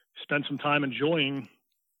spend some time enjoying,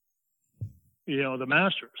 the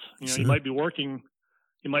Masters. Sure. You might be working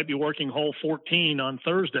you might be working hole 14 on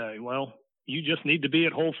Thursday. Well, you just need to be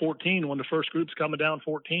at hole 14 when the first group's coming down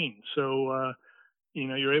 14. So,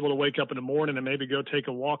 you're able to wake up in the morning and maybe go take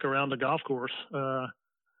a walk around the golf course, kind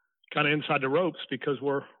of inside the ropes, because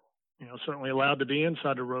we're, certainly allowed to be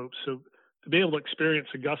inside the ropes. So to be able to experience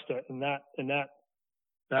Augusta in that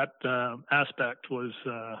aspect was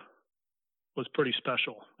pretty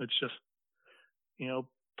special. It's just,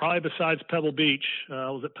 probably besides Pebble Beach, I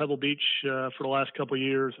was at Pebble Beach for the last couple of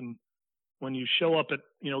years, and when you show up at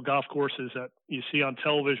golf courses that you see on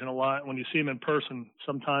television a lot, when you see them in person,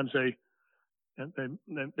 sometimes they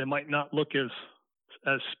might not look as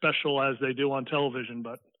special as they do on television,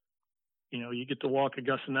 but you get to walk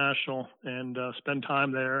Augusta National and spend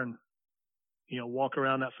time there and walk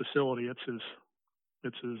around that facility. It's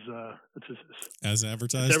as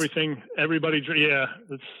advertised. It's everything. Everybody, yeah.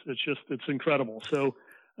 It's incredible. So,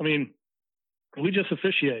 I mean, we just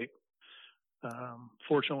officiate.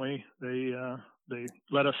 Fortunately, they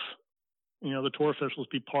let us, the tour officials,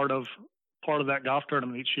 be part of that golf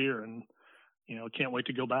tournament each year, and can't wait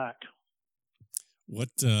to go back. What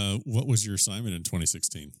was your assignment in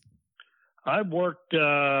 2016? I worked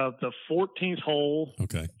the 14th hole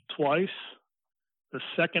twice, the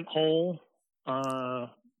second hole,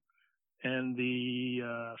 and the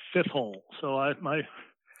fifth hole. So I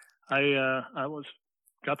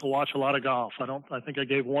got to watch a lot of golf. I think I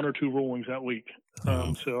gave one or two rulings that week.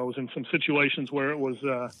 So I was in some situations where it was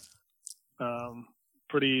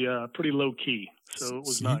pretty low key. So it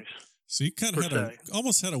was nice. So you kind of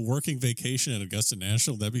almost had a working vacation at Augusta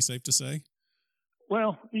National. That'd be safe to say.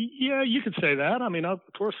 Well, yeah, you could say that. I mean, of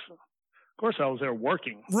course, I was there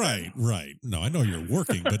working. Right. No, I know you're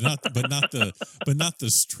working, but not the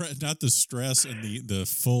stress and the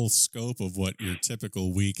full scope of what your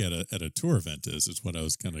typical week at a tour event is what I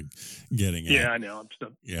was kind of getting at. Yeah, I know.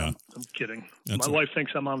 I'm kidding. My wife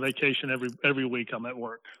thinks I'm on vacation every week. I'm at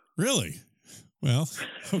work. Really? Well,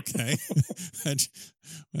 okay.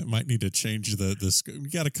 I might need to change the scope. You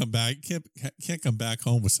got to come back. Can't come back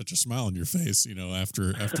home with such a smile on your face, after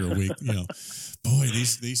a week. Boy,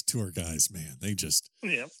 these tour guys, man, they just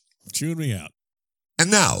chewing me out. And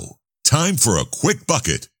now, time for a quick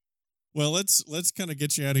bucket. Well, let's kind of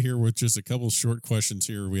get you out of here with just a couple short questions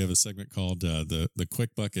here. We have a segment called the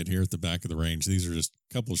quick bucket here at the back of the range. These are just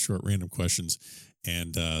a couple of short random questions.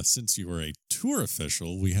 And since you are a tour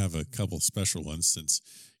official, we have a couple special ones since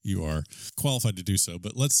you are qualified to do so.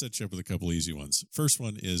 But let's set you up with a couple easy ones. First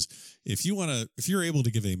one is if you're able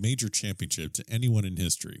to give a major championship to anyone in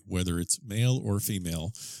history, whether it's male or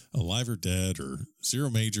female, alive or dead, or 0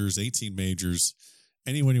 majors, 18 majors,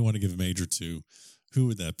 anyone you want to give a major to, who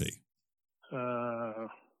would that be?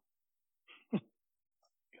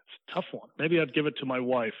 Tough one. Maybe I'd give it to my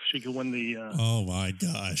wife. She could win the. Oh my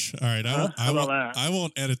gosh! All right, I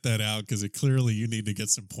won't edit that out because clearly you need to get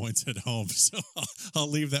some points at home. So I'll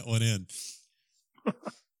leave that one in.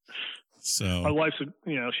 So my wife's,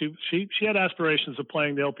 she had aspirations of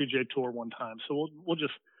playing the LPGA Tour one time. So we'll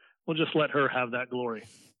just let her have that glory.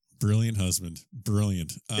 Brilliant husband,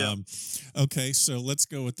 brilliant. Yeah. Okay, so let's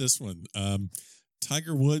go with this one.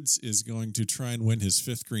 Tiger Woods is going to try and win his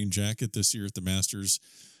 5th green jacket this year at the Masters.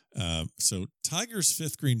 So Tiger's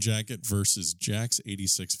 5th green jacket versus Jack's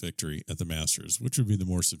 86th victory at the Masters, which would be the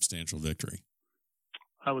more substantial victory?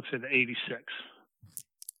 I would say the 86.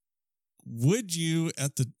 Would you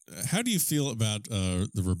how do you feel about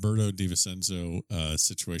the Roberto DiVincenzo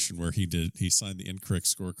situation where he signed the incorrect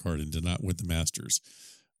scorecard and did not win the Masters?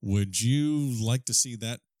 Would you like to see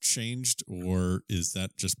that changed, or is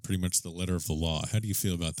that just pretty much the letter of the law? How do you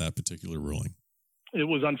feel about that particular ruling? It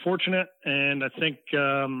was unfortunate, and I think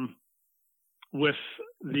with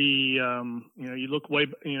the you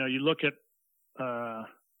look at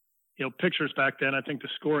pictures back then. I think the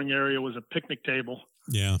scoring area was a picnic table.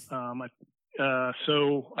 Yeah.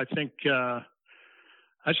 So I think I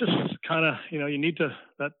just kind of you need to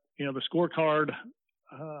the scorecard.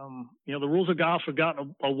 The rules of golf have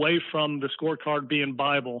gotten away from the scorecard being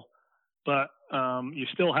Bible, but you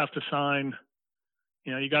still have to sign.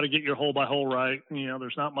 You got to get your hole by hole right.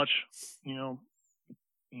 There's not much. You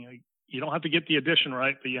don't have to get the addition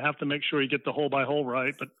right, but you have to make sure you get the hole by hole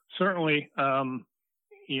right. But certainly,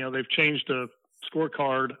 they've changed the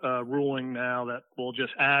scorecard ruling now that will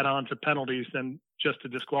just add on to penalties than just to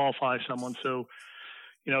disqualify someone. So,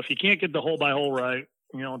 if you can't get the hole by hole right,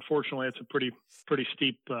 unfortunately, it's a pretty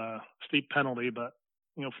steep penalty. But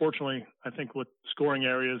fortunately, I think with scoring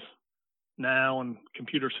areas now and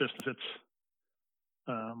computer systems, it's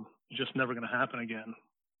just never going to happen again.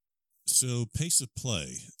 So, pace of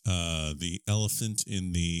play, the elephant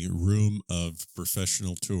in the room of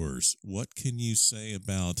professional tours. What can you say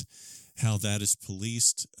about how that is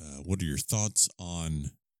policed? What are your thoughts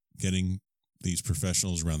on getting these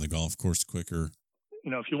professionals around the golf course quicker?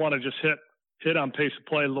 If you want to just hit on pace of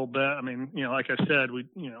play a little bit, I mean, like I said,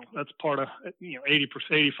 that's part of, 80%,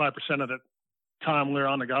 85% of the time we're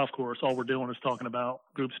on the golf course, all we're doing is talking about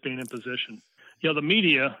groups being in position. The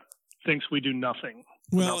media thinks we do nothing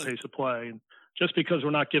about pace of play. And just because we're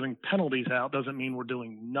not giving penalties out doesn't mean we're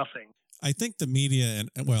doing nothing. I think the media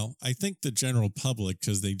I think the general public,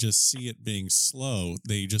 because they just see it being slow,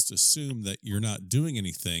 they just assume that you're not doing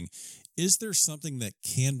anything. Is there something that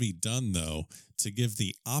can be done, though, to give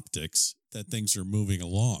the optics that things are moving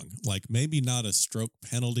along? Like maybe not a stroke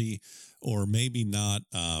penalty, or maybe not,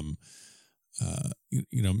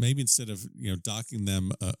 maybe instead of, docking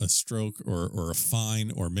them a stroke or a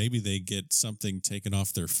fine, or maybe they get something taken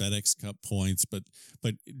off their FedEx Cup points. But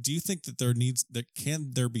do you think that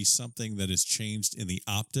can there be something that is changed in the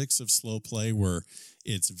optics of slow play where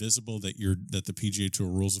it's visible that the PGA Tour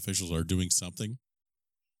rules officials are doing something?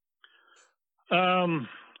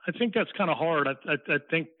 I think that's kind of hard. I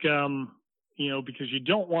think, because you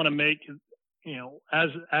don't want to make, as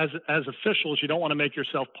officials, you don't want to make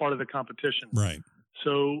yourself part of the competition. Right.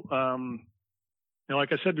 So,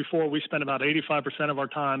 like I said before, we spend about 85% of our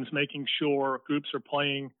times making sure groups are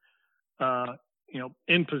playing,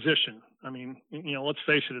 in position. I mean, let's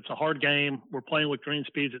face it, it's a hard game. We're playing with green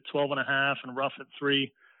speeds at 12.5 and rough at 3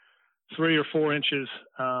 or 4 inches.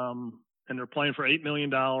 And they're playing for $8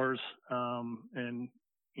 million. And,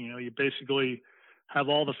 you basically have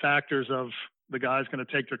all the factors of the guy's going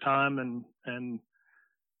to take their time and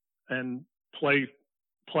play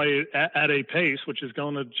at a pace, which is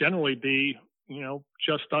going to generally be,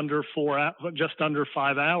 just under 5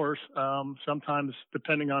 hours, sometimes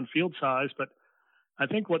depending on field size. But I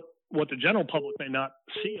think what the general public may not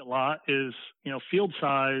see a lot is, field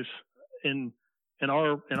size in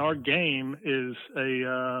our game is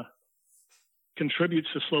contributes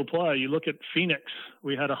to slow play. You look at Phoenix,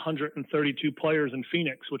 we had 132 players in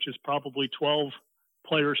Phoenix, which is probably 12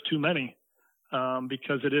 players too many,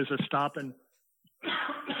 because it is a stop and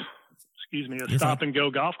go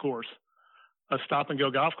golf course,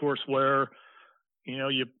 where,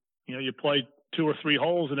 you play 2 or 3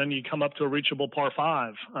 holes and then you come up to a reachable par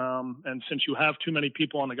 5. And since you have too many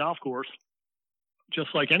people on the golf course,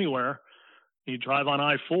 just like anywhere, you drive on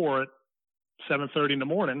I-4 at 7:30 in the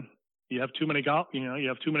morning, you have too many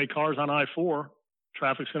cars on I-4,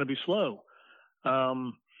 traffic's going to be slow.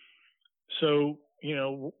 So,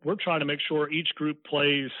 we're trying to make sure each group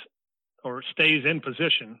plays or stays in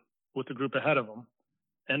position with the group ahead of them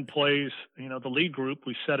and plays, the lead group.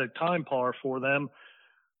 We set a time par for them,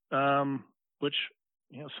 which,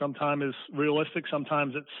 sometimes is realistic.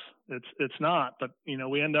 Sometimes it's not, but,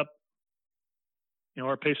 we end up,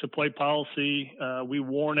 our pace of play policy, we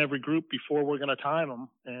warn every group before we're going to time them.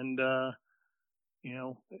 And,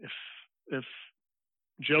 if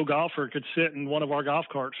Joe Golfer could sit in one of our golf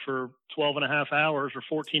carts for 12.5 hours or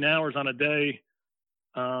 14 hours on a day,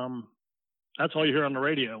 that's all you hear on the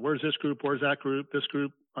radio. Where's this group? Where's that group? This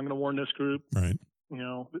group, I'm going to warn this group. Right.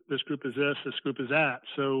 This group is this group is that.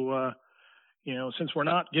 So, since we're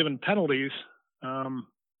not given penalties, if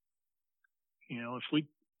we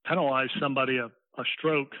penalize somebody a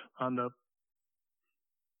stroke on the,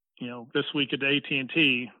 this week at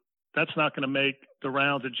AT&T, that's not going to make the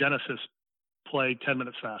rounds at Genesis play 10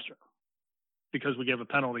 minutes faster because we gave a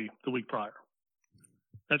penalty the week prior.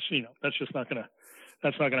 That's just not going to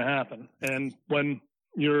happen. And when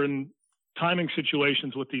you're in timing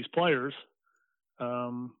situations with these players,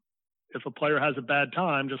 if a player has a bad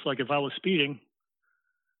time, just like if I was speeding,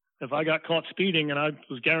 if I got caught speeding and I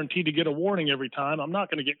was guaranteed to get a warning every time, I'm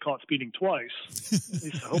not going to get caught speeding twice. At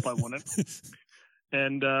least I hope I wouldn't.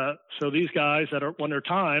 And so these guys when they're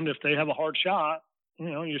timed, if they have a hard shot,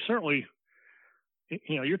 you certainly,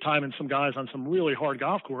 you're timing some guys on some really hard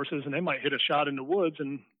golf courses, and they might hit a shot in the woods.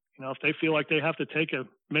 And, if they feel like they have to take a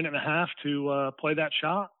minute and a half to play that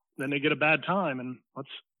shot, then they get a bad time. And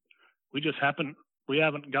we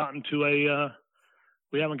haven't gotten to a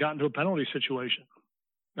penalty situation.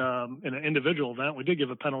 In an individual event, we did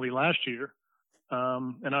give a penalty last year.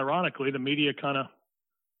 And ironically, the media kind of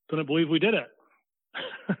couldn't believe we did it.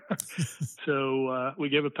 So we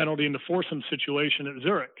gave a penalty in the foursome situation at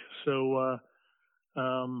Zurich. So,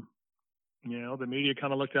 the media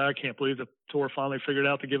kind of looked at it. I can't believe the tour finally figured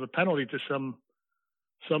out to give a penalty to some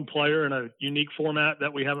player in a unique format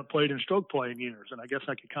that we haven't played in stroke play in years. And I guess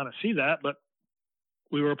I could kind of see that, but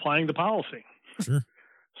we were applying the policy. Sure.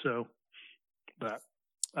 So, but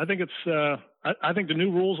I think it's. I think the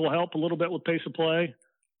new rules will help a little bit with pace of play.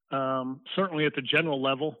 Certainly at the general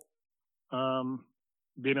level,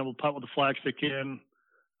 being able to putt with the flagstick in.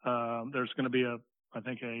 There's going to be a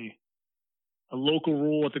local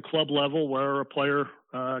rule at the club level where a player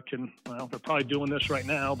can. Well, they're probably doing this right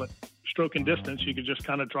now, but stroke and distance, you could just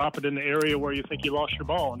kind of drop it in the area where you think you lost your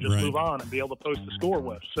ball and just move on and be able to post the score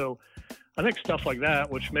with. So I think stuff like that,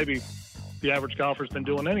 which maybe the average golfer's been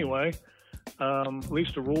doing anyway, at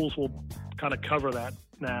least the rules will kind of cover that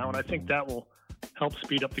now. And I think that will help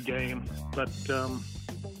speed up the game. But, I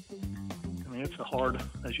mean, it's a hard,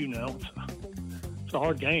 as you know, it's a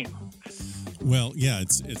hard game. Well, yeah,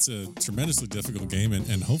 it's a tremendously difficult game,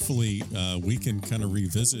 and hopefully we can kind of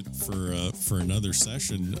revisit for another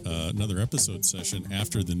session, another episode session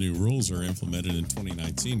after the new rules are implemented in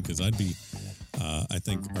 2019, because I think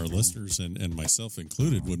our listeners and myself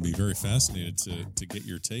included would be very fascinated to get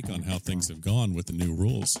your take on how things have gone with the new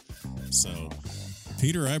rules. So,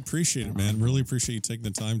 Peter, I appreciate it, man. Really appreciate you taking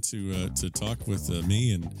the time to talk with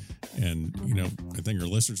me, and you know, I think our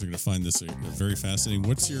listeners are going to find this very fascinating.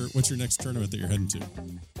 What's your next tournament that you're heading to?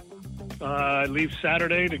 I leave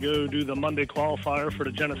Saturday to go do the Monday qualifier for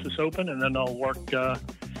the Genesis Open, and then I'll work the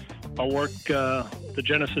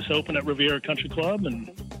Genesis Open at Riviera Country Club, and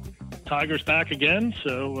Tiger's back again,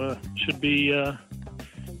 so should be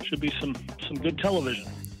some good television.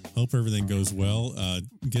 Hope everything goes well.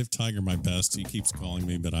 Give Tiger my best. He keeps calling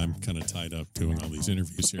me, but I'm kind of tied up doing all these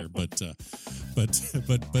interviews here. But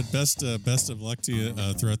best of luck to you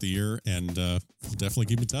throughout the year, and we'll definitely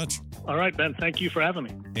keep in touch. All right, Ben. Thank you for having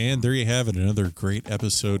me. And there you have it, another great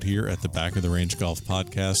episode here at the Back of the Range Golf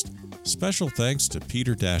Podcast. Special thanks to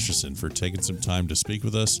Peter Dachisen for taking some time to speak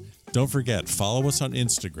with us. Don't forget, follow us on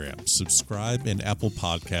Instagram, subscribe in Apple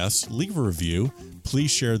Podcasts, leave a review.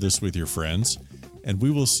 Please share this with your friends. And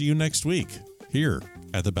we will see you next week here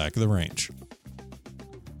at the Back of the Range.